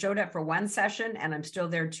goal. I showed up for 1 session and I'm still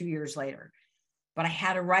there 2 years later. But I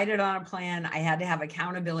had to write it on a plan. I had to have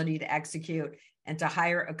accountability to execute and to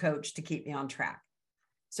hire a coach to keep me on track.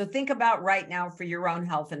 So think about right now for your own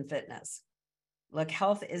health and fitness. Look,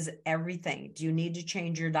 health is everything. Do you need to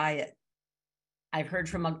change your diet? I've heard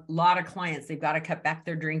from a lot of clients, they've got to cut back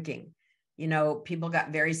their drinking. People got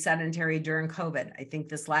very sedentary during COVID. I think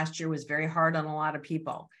this last year was very hard on a lot of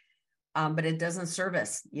people, but it doesn't serve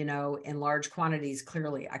us, in large quantities.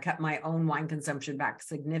 Clearly, I cut my own wine consumption back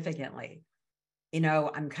significantly.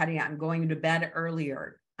 I'm going to bed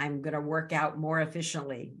earlier. I'm going to work out more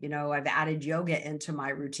efficiently. I've added yoga into my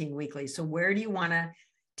routine weekly. So where do you want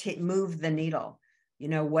to move the needle?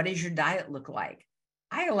 What does your diet look like?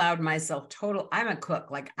 I allowed myself I'm a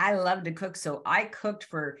cook. Like I love to cook. So I cooked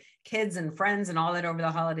for kids and friends and all that over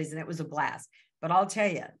the holidays, and it was a blast. But I'll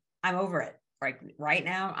tell you, I'm over it. Right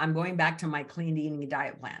now, I'm going back to my clean eating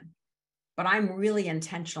diet plan. But I'm really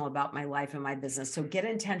intentional about my life and my business. So get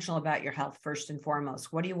intentional about your health first and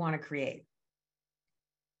foremost. What do you want to create?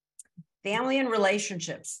 Family and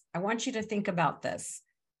relationships. I want you to think about this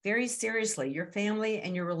very seriously. Your family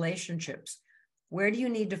and your relationships. Where do you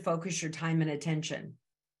need to focus your time and attention?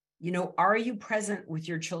 Are you present with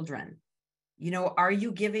your children? Are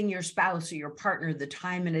you giving your spouse or your partner the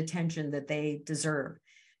time and attention that they deserve?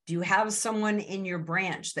 Do you have someone in your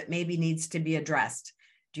branch that maybe needs to be addressed?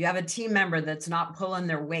 Do you have a team member that's not pulling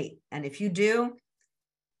their weight? And if you do,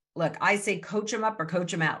 look, I say coach them up or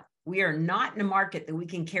coach them out. We are not in a market that we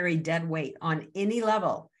can carry dead weight on any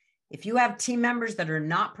level. If you have team members that are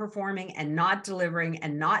not performing and not delivering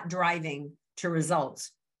and not driving to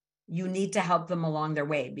results, you need to help them along their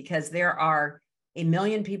way, because there are a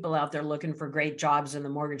million people out there looking for great jobs in the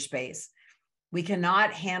mortgage space. We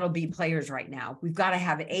cannot handle B players right now. We've got to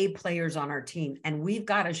have A players on our team, and we've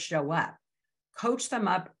got to show up. Coach them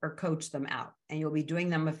up or coach them out, and you'll be doing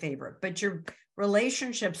them a favor. But your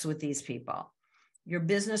relationships with these people, your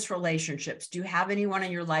business relationships, do you have anyone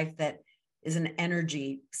in your life that is an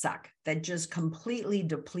energy suck that just completely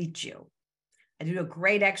depletes you? I do a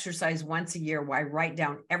great exercise once a year where I write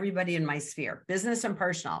down everybody in my sphere, business and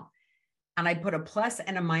personal, and I put a plus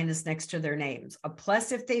and a minus next to their names. A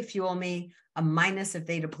plus if they fuel me, a minus if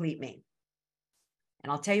they deplete me.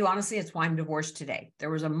 And I'll tell you honestly, it's why I'm divorced today. There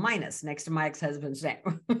was a minus next to my ex-husband's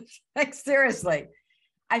name. Like, seriously,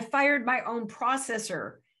 I fired my own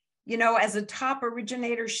processor. As a top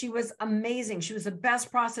originator, she was amazing. She was the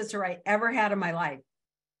best processor I ever had in my life.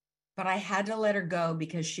 But I had to let her go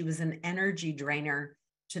because she was an energy drainer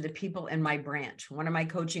to the people in my branch. One of my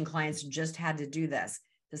coaching clients just had to do this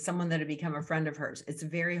to someone that had become a friend of hers. It's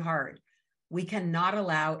very hard. We cannot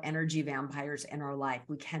allow energy vampires in our life.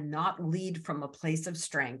 We cannot lead from a place of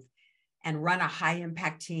strength and run a high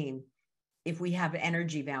impact team if we have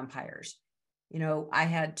energy vampires. I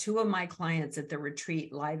had two of my clients at the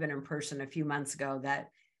retreat live and in person a few months ago that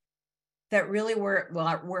really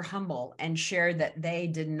were humble and shared that they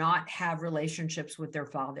did not have relationships with their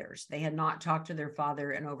fathers. They had not talked to their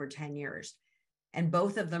father in over 10 years. And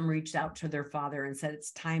both of them reached out to their father and said,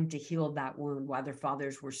 it's time to heal that wound while their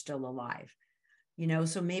fathers were still alive.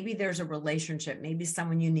 So maybe there's a relationship, maybe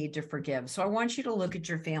someone you need to forgive. So I want you to look at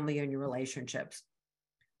your family and your relationships.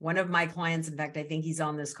 One of my clients, in fact, I think he's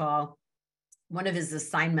on this call, one of his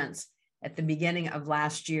assignments at the beginning of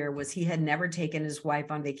last year was he had never taken his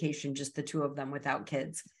wife on vacation, just the two of them without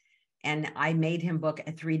kids. And I made him book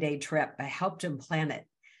a 3-day trip. I helped him plan it.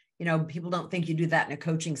 People don't think you do that in a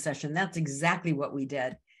coaching session. That's exactly what we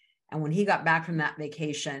did. And when he got back from that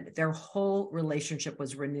vacation, their whole relationship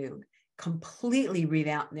was renewed, completely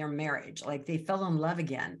revamped their marriage. Like, they fell in love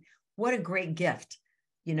again. What a great gift,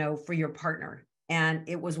 for your partner. And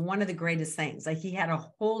it was one of the greatest things. Like, he had a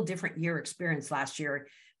whole different year experience last year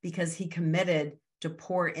because he committed to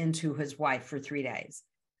pour into his wife for 3 days.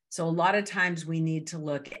 So a lot of times we need to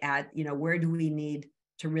look at, where do we need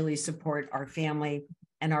to really support our family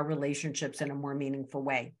and our relationships in a more meaningful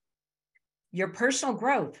way. Your personal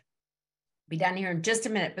growth, be done here in just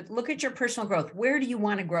a minute, but look at your personal growth. Where do you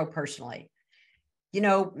want to grow personally?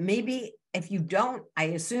 Maybe if you don't, I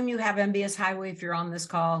assume you have MBS Highway if you're on this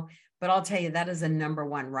call, but I'll tell you, that is a number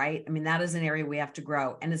one, right? I mean, that is an area we have to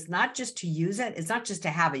grow. And it's not just to use it. It's not just to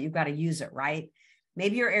have it. You've got to use it, right?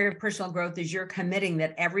 Maybe your area of personal growth is you're committing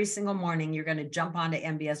that every single morning you're going to jump onto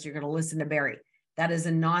MBS, you're going to listen to Barry. That is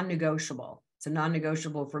a non-negotiable. It's a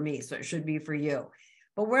non-negotiable for me, so it should be for you.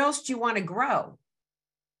 But where else do you want to grow?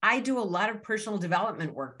 I do a lot of personal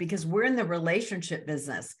development work because we're in the relationship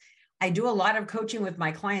business. I do a lot of coaching with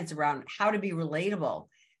my clients around how to be relatable,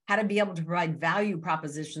 how to be able to provide value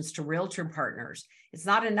propositions to realtor partners. It's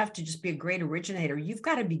not enough to just be a great originator. You've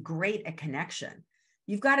got to be great at connection.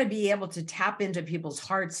 You've got to be able to tap into people's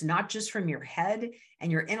hearts, not just from your head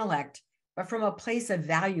and your intellect, but from a place of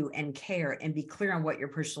value and care, and be clear on what your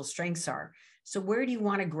personal strengths are. So where do you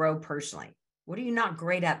want to grow personally? What are you not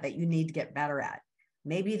great at that you need to get better at?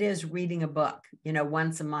 Maybe it is reading a book,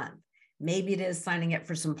 once a month. Maybe it is signing up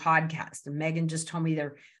for some podcasts. And Megan just told me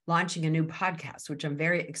they're launching a new podcast, which I'm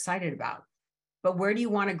very excited about. But where do you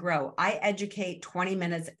want to grow? I educate 20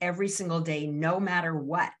 minutes every single day, no matter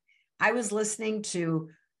what. I was listening to,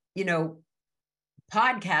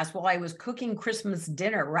 podcasts while I was cooking Christmas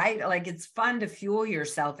dinner, right? Like, it's fun to fuel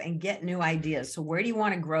yourself and get new ideas. So where do you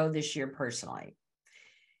want to grow this year personally?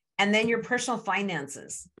 And then your personal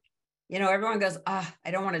finances. Everyone goes, I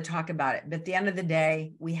don't want to talk about it. But at the end of the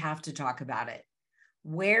day, we have to talk about it.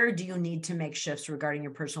 Where do you need to make shifts regarding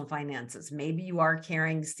your personal finances? Maybe you are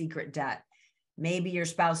carrying secret debt. Maybe your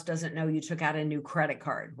spouse doesn't know you took out a new credit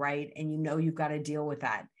card, right? And you've got to deal with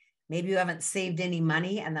that. Maybe you haven't saved any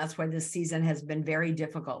money, and that's why this season has been very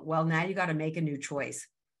difficult. Well, now you got to make a new choice.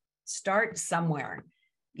 Start somewhere.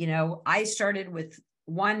 I started with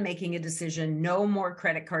making a decision, no more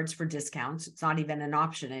credit cards for discounts. It's not even an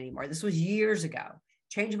option anymore. This was years ago.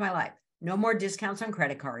 Changed my life. No more discounts on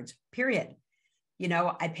credit cards, period.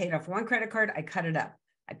 I paid off one credit card, I cut it up.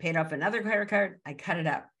 I paid off another credit card, I cut it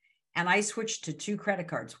up. And I switched to 2 credit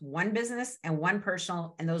cards, one business and one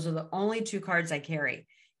personal. And those are the only 2 cards I carry.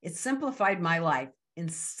 It simplified my life in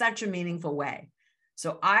such a meaningful way.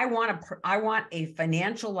 So I want a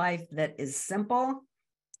financial life that is simple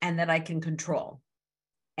and that I can control.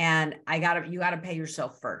 And you got to pay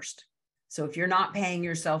yourself first. So if you're not paying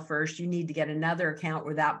yourself first, you need to get another account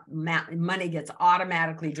where that money gets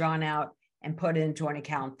automatically drawn out and put into an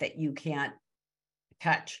account that you can't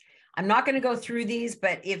touch. I'm not going to go through these,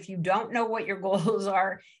 but if you don't know what your goals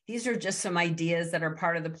are, these are just some ideas that are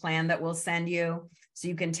part of the plan that we'll send you. So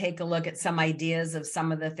you can take a look at some ideas of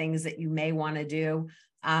some of the things that you may want to do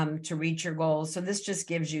to reach your goals. So this just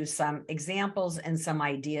gives you some examples and some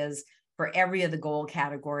ideas for every of the goal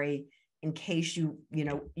category in case you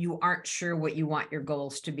aren't sure what you want your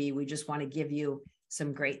goals to be. We just want to give you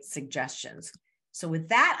some great suggestions. So with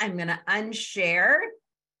that, I'm going to unshare.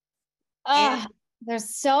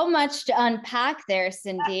 There's so much to unpack there,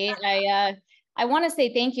 Cindy. I want to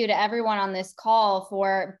say thank you to everyone on this call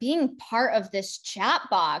for being part of this chat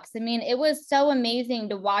box. I mean, it was so amazing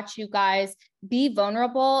to watch you guys be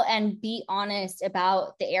vulnerable and be honest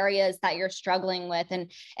about the areas that you're struggling with.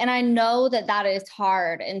 And I know that that is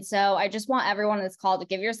hard. And so I just want everyone on this call to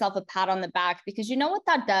give yourself a pat on the back, because you know what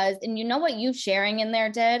that does. And you know what you sharing in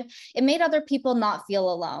there did? It made other people not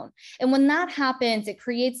feel alone. And when that happens, it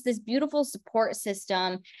creates this beautiful support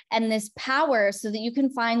system and this power so that you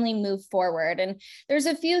can finally move forward. And there's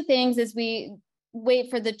a few things as we wait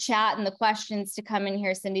for the chat and the questions to come in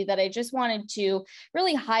here, Cindy, that I just wanted to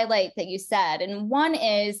really highlight that you said. And one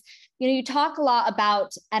is, you talk a lot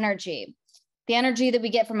about energy, the energy that we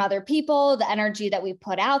get from other people, the energy that we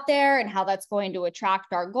put out there, and how that's going to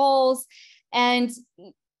attract our goals. And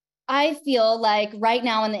I feel like right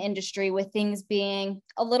now in the industry, with things being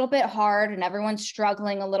a little bit hard and everyone's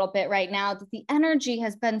struggling a little bit right now, that the energy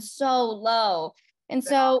has been so low. And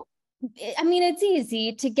so I mean, it's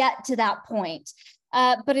easy to get to that point,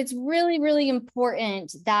 but it's really, really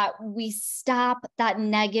important that we stop that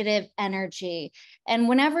negative energy. And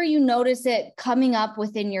whenever you notice it coming up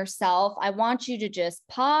within yourself, I want you to just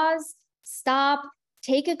pause, stop,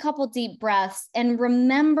 take a couple deep breaths, and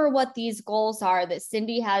remember what these goals are that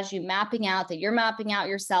Cindy has you mapping out, that you're mapping out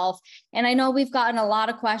yourself. And I know we've gotten a lot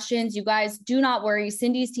of questions. You guys do not worry.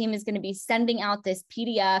 Cindy's team is going to be sending out this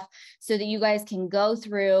PDF so that you guys can go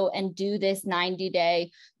through and do this 90-day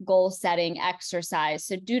goal setting exercise.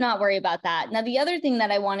 So do not worry about that. Now, the other thing that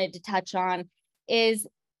I wanted to touch on is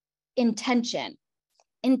intention.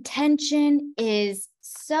 Intention is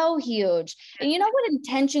so huge. And you know what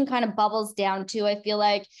intention kind of bubbles down to, I feel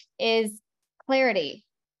like, is clarity.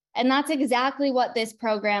 And that's exactly what this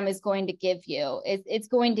program is going to give you. It's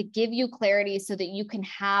going to give you clarity so that you can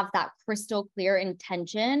have that crystal clear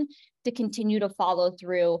intention to continue to follow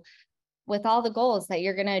through with all the goals that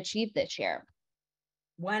you're going to achieve this year.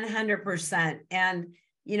 100%. And,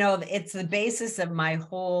 it's the basis of my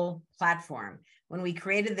whole platform. When we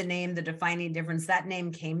created the name, The Defining Difference, that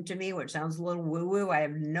name came to me, which sounds a little woo-woo. I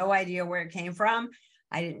have no idea where it came from.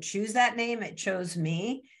 I didn't choose that name. It chose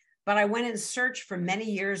me. But I went and searched for many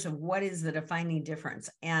years of what is the defining difference.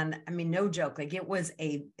 And I mean, no joke, like it was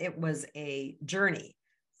a journey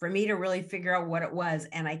for me to really figure out what it was.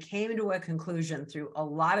 And I came to a conclusion through a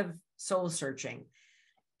lot of soul searching.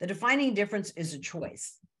 The defining difference is a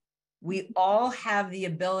choice. We all have the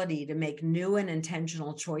ability to make new and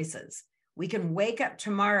intentional choices. We can wake up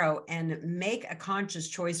tomorrow and make a conscious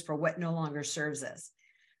choice for what no longer serves us,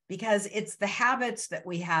 because it's the habits that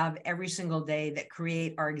we have every single day that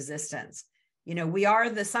create our existence. We are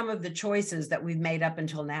the sum of the choices that we've made up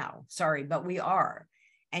until now. Sorry, but we are.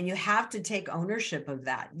 And you have to take ownership of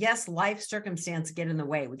that. Yes, life circumstances get in the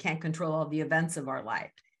way. We can't control all the events of our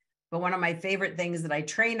life. But one of my favorite things that I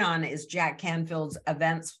train on is Jack Canfield's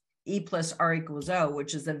events E+R=O,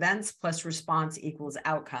 which is events plus response equals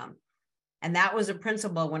outcome. And that was a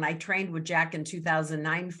principle when I trained with Jack in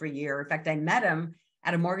 2009 for a year. In fact, I met him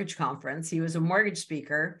at a mortgage conference. He was a mortgage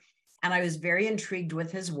speaker, and I was very intrigued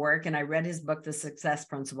with his work. And I read his book, The Success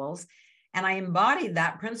Principles, and I embodied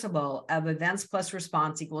that principle of events plus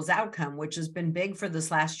response equals outcome, which has been big for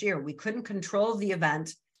this last year. We couldn't control the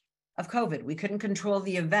event of COVID. We couldn't control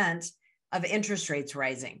the event of interest rates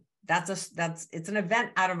rising. It's an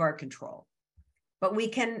event out of our control, but we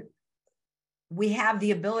have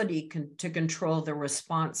the ability to control the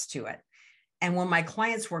response to it. And when my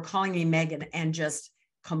clients were calling me, Megan, and just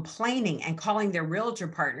complaining and calling their realtor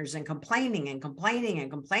partners and complaining,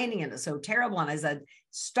 and it's so terrible. And I said,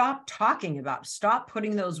 stop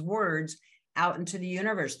putting those words out into the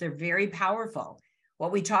universe. They're very powerful.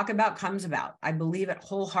 What we talk about comes about. I believe it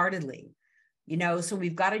wholeheartedly. So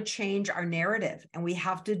we've got to change our narrative, and we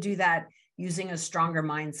have to do that using a stronger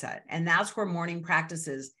mindset. And that's where morning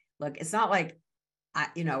practices, look, it's not like,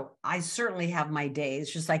 I certainly have my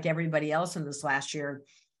days, just like everybody else in this last year,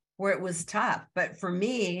 where it was tough. But for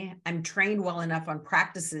me, I'm trained well enough on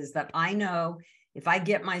practices that I know if I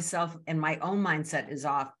get myself and my own mindset is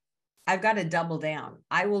off, I've got to double down.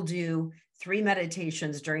 I will do 3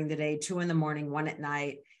 meditations during the day, 2 in the morning, 1 at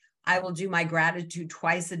night. I will do my gratitude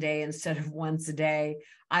twice a day instead of once a day.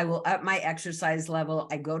 I will up my exercise level.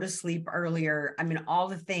 I go to sleep earlier. I mean, all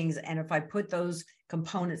the things. And if I put those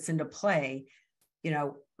components into play,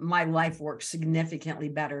 my life works significantly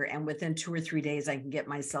better. And within 2 or 3 days, I can get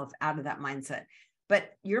myself out of that mindset.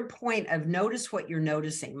 But your point of notice what you're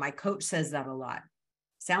noticing, my coach says that a lot.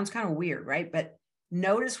 Sounds kind of weird, right? But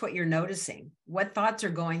notice what you're noticing. What thoughts are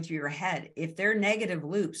going through your head? If they're negative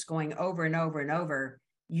loops going over and over and over,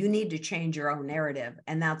 you need to change your own narrative.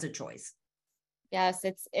 And that's a choice. Yes,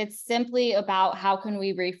 it's simply about how can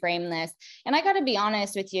we reframe this. And I got to be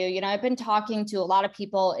honest with you, I've been talking to a lot of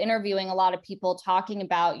people, interviewing a lot of people, talking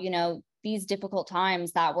about, these difficult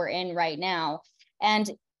times that we're in right now. And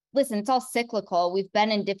listen, it's all cyclical. We've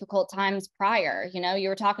been in difficult times prior. You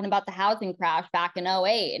were talking about the housing crash back in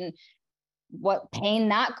 2008 and what pain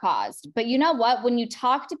that caused. But you know what? When you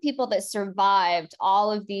talk to people that survived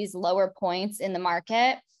all of these lower points in the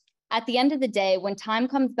market, at the end of the day, when time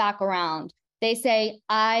comes back around, they say,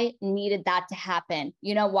 I needed that to happen.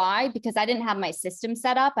 You know why? Because I didn't have my system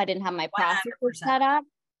set up. I didn't have my processes 100%. set up.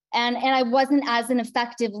 And I wasn't as an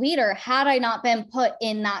effective leader had I not been put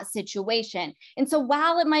in that situation. And so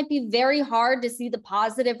while it might be very hard to see the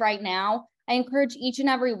positive right now, I encourage each and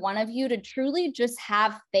every one of you to truly just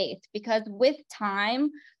have faith, because with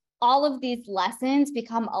time, all of these lessons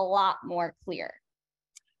become a lot more clear.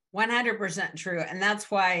 100% true. And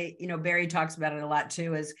that's why, Barry talks about it a lot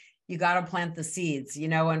too, is you got to plant the seeds,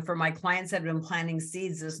 and for my clients that have been planting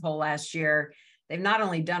seeds this whole last year, they've not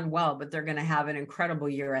only done well, but they're going to have an incredible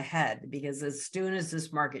year ahead, because as soon as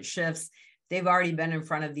this market shifts, they've already been in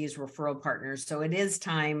front of these referral partners. So it is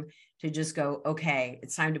time to just go, okay,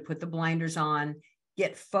 it's time to put the blinders on,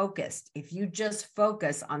 get focused. If you just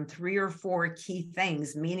focus on 3 or 4 key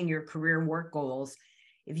things, meaning your career and work goals,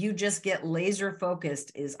 if you just get laser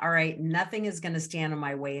focused, is all right, nothing is going to stand in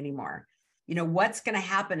my way anymore. What's going to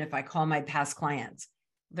happen if I call my past clients?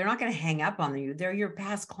 They're not going to hang up on you. They're your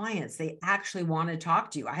past clients. They actually want to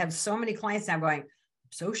talk to you. I have so many clients now going, I'm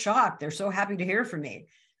so shocked. They're so happy to hear from me.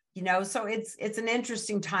 So it's an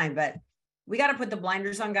interesting time, but we got to put the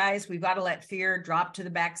blinders on, guys. We've got to let fear drop to the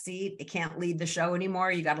back seat. It can't lead the show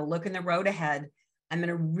anymore. You got to look in the road ahead. I'm going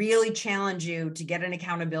to really challenge you to get an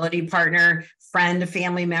accountability partner, friend,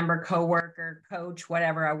 family member, coworker, coach,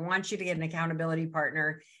 whatever. I want you to get an accountability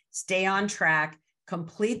partner, stay on track,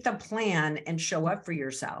 complete the plan, and show up for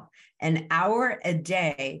yourself. An hour a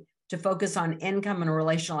day to focus on income and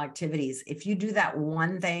relational activities. If you do that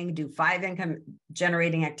one thing, do 5 income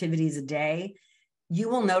generating activities a day, you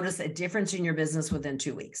will notice a difference in your business within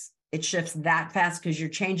 2 weeks. It shifts that fast because you're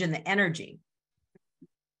changing the energy.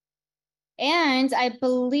 And I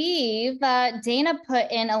believe Dana put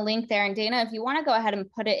in a link there. And Dana, if you want to go ahead and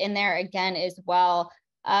put it in there again as well.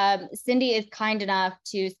 Cindy is kind enough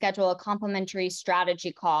to schedule a complimentary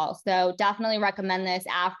strategy call. So definitely recommend this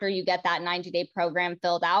after you get that 90-day program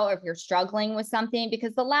filled out, or if you're struggling with something,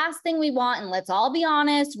 because the last thing we want, and let's all be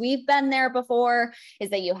honest, we've been there before,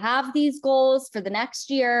 is that you have these goals for the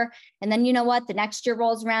next year. And then you know what? The next year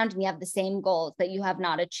rolls around and you have the same goals that you have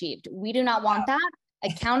not achieved. We do not want that.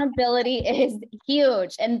 Accountability is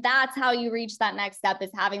huge. And that's how you reach that next step, is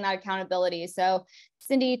having that accountability. So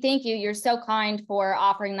Cindy, thank you. You're so kind for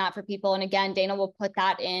offering that for people. And again, Dana will put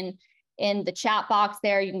that in the chat box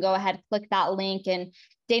there. You can go ahead, click that link, and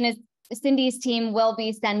Cindy's team will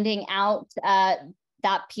be sending out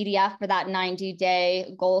that PDF for that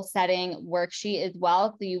 90-day goal setting worksheet as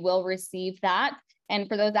well. So you will receive that. And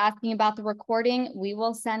for those asking about the recording, we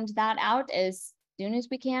will send that out as soon as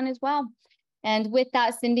we can as well. And with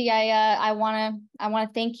that, Cindy, I want to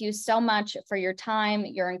thank you so much for your time,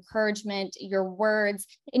 your encouragement, your words,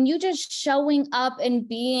 and you just showing up and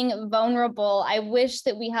being vulnerable. I wish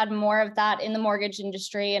that we had more of that in the mortgage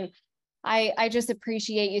industry. And I just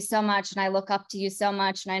appreciate you so much. And I look up to you so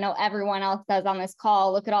much. And I know everyone else does on this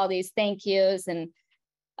call. Look at all these thank yous. And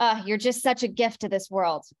you're just such a gift to this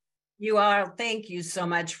world. You are. Thank you so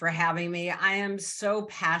much for having me. I am so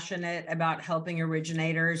passionate about helping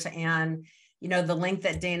originators, and the link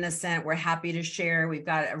that Dana sent, we're happy to share. We've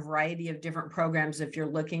got a variety of different programs. If you're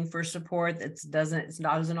looking for support, it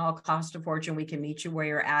doesn't all cost a fortune. We can meet you where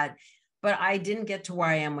you're at. but I didn't get to where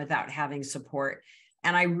I am without having support.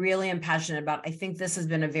 And I really am passionate about, I think this has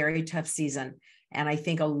been a very tough season. And I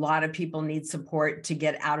think a lot of people need support to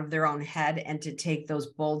get out of their own head and to take those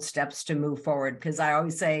bold steps to move forward. Because I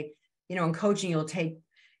always say, you know, in coaching, you'll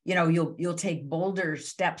take bolder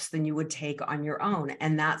steps than you would take on your own.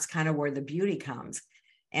 And that's kind of where the beauty comes.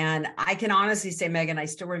 And I can honestly say, Megan, I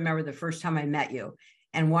still remember the first time I met you.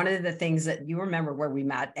 And one of the things that you remember where we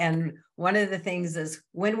met. And one of the things is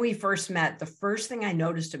when we first met, the first thing I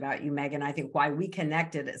noticed about you, Megan, I think why we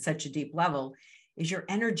connected at such a deep level is your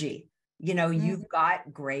energy. You know, you've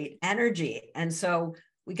got great energy. And so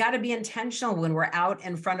we got to be intentional when we're out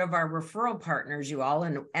in front of our referral partners, you all.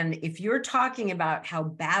 And if you're talking about how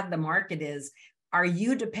bad the market is, are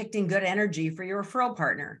you depicting good energy for your referral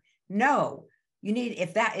partner? No. You need,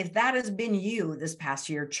 if that has been you this past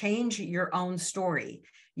year, change your own story.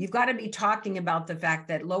 You've got to be talking about the fact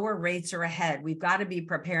that lower rates are ahead. We've got to be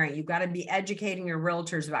preparing. You've got to be educating your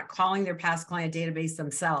realtors about calling their past client database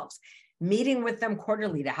themselves, meeting with them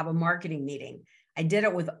quarterly to have a marketing meeting. I did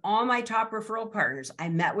it with all my top referral partners. I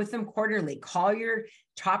met with them quarterly. Call your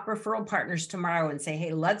top referral partners tomorrow and say,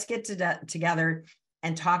 hey, let's get together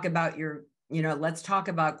and talk about let's talk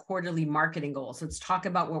about quarterly marketing goals. Let's talk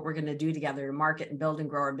about what we're going to do together to market and build and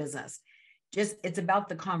grow our business. It's about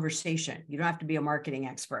the conversation. You don't have to be a marketing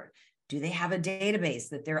expert. Do they have a database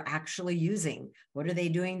that they're actually using? What are they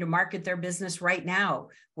doing to market their business right now?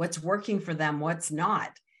 What's working for them? What's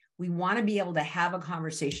not? We want to be able to have a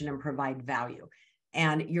conversation and provide value.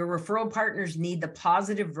 And your referral partners need the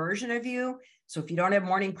positive version of you. So if you don't have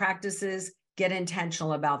morning practices, get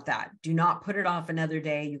intentional about that. Do not put it off another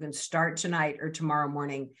day. You can start tonight or tomorrow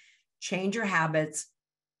morning. Change your habits.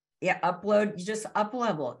 Yeah, just up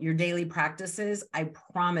level your daily practices, I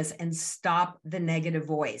promise, and stop the negative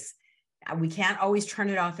voice. We can't always turn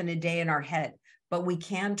it off in a day in our head, but we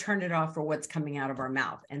can turn it off for what's coming out of our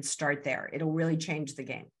mouth and start there. It'll really change the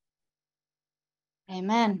game.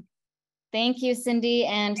 Amen. Thank you, Cindy.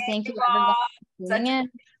 And thank you all. Everyone for tuning in.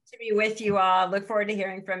 To be with you all. Look forward to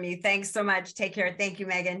hearing from you. Thanks so much. Take care. Thank you,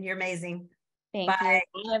 Megan. You're amazing. Thank Bye.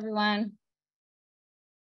 you. Bye, everyone.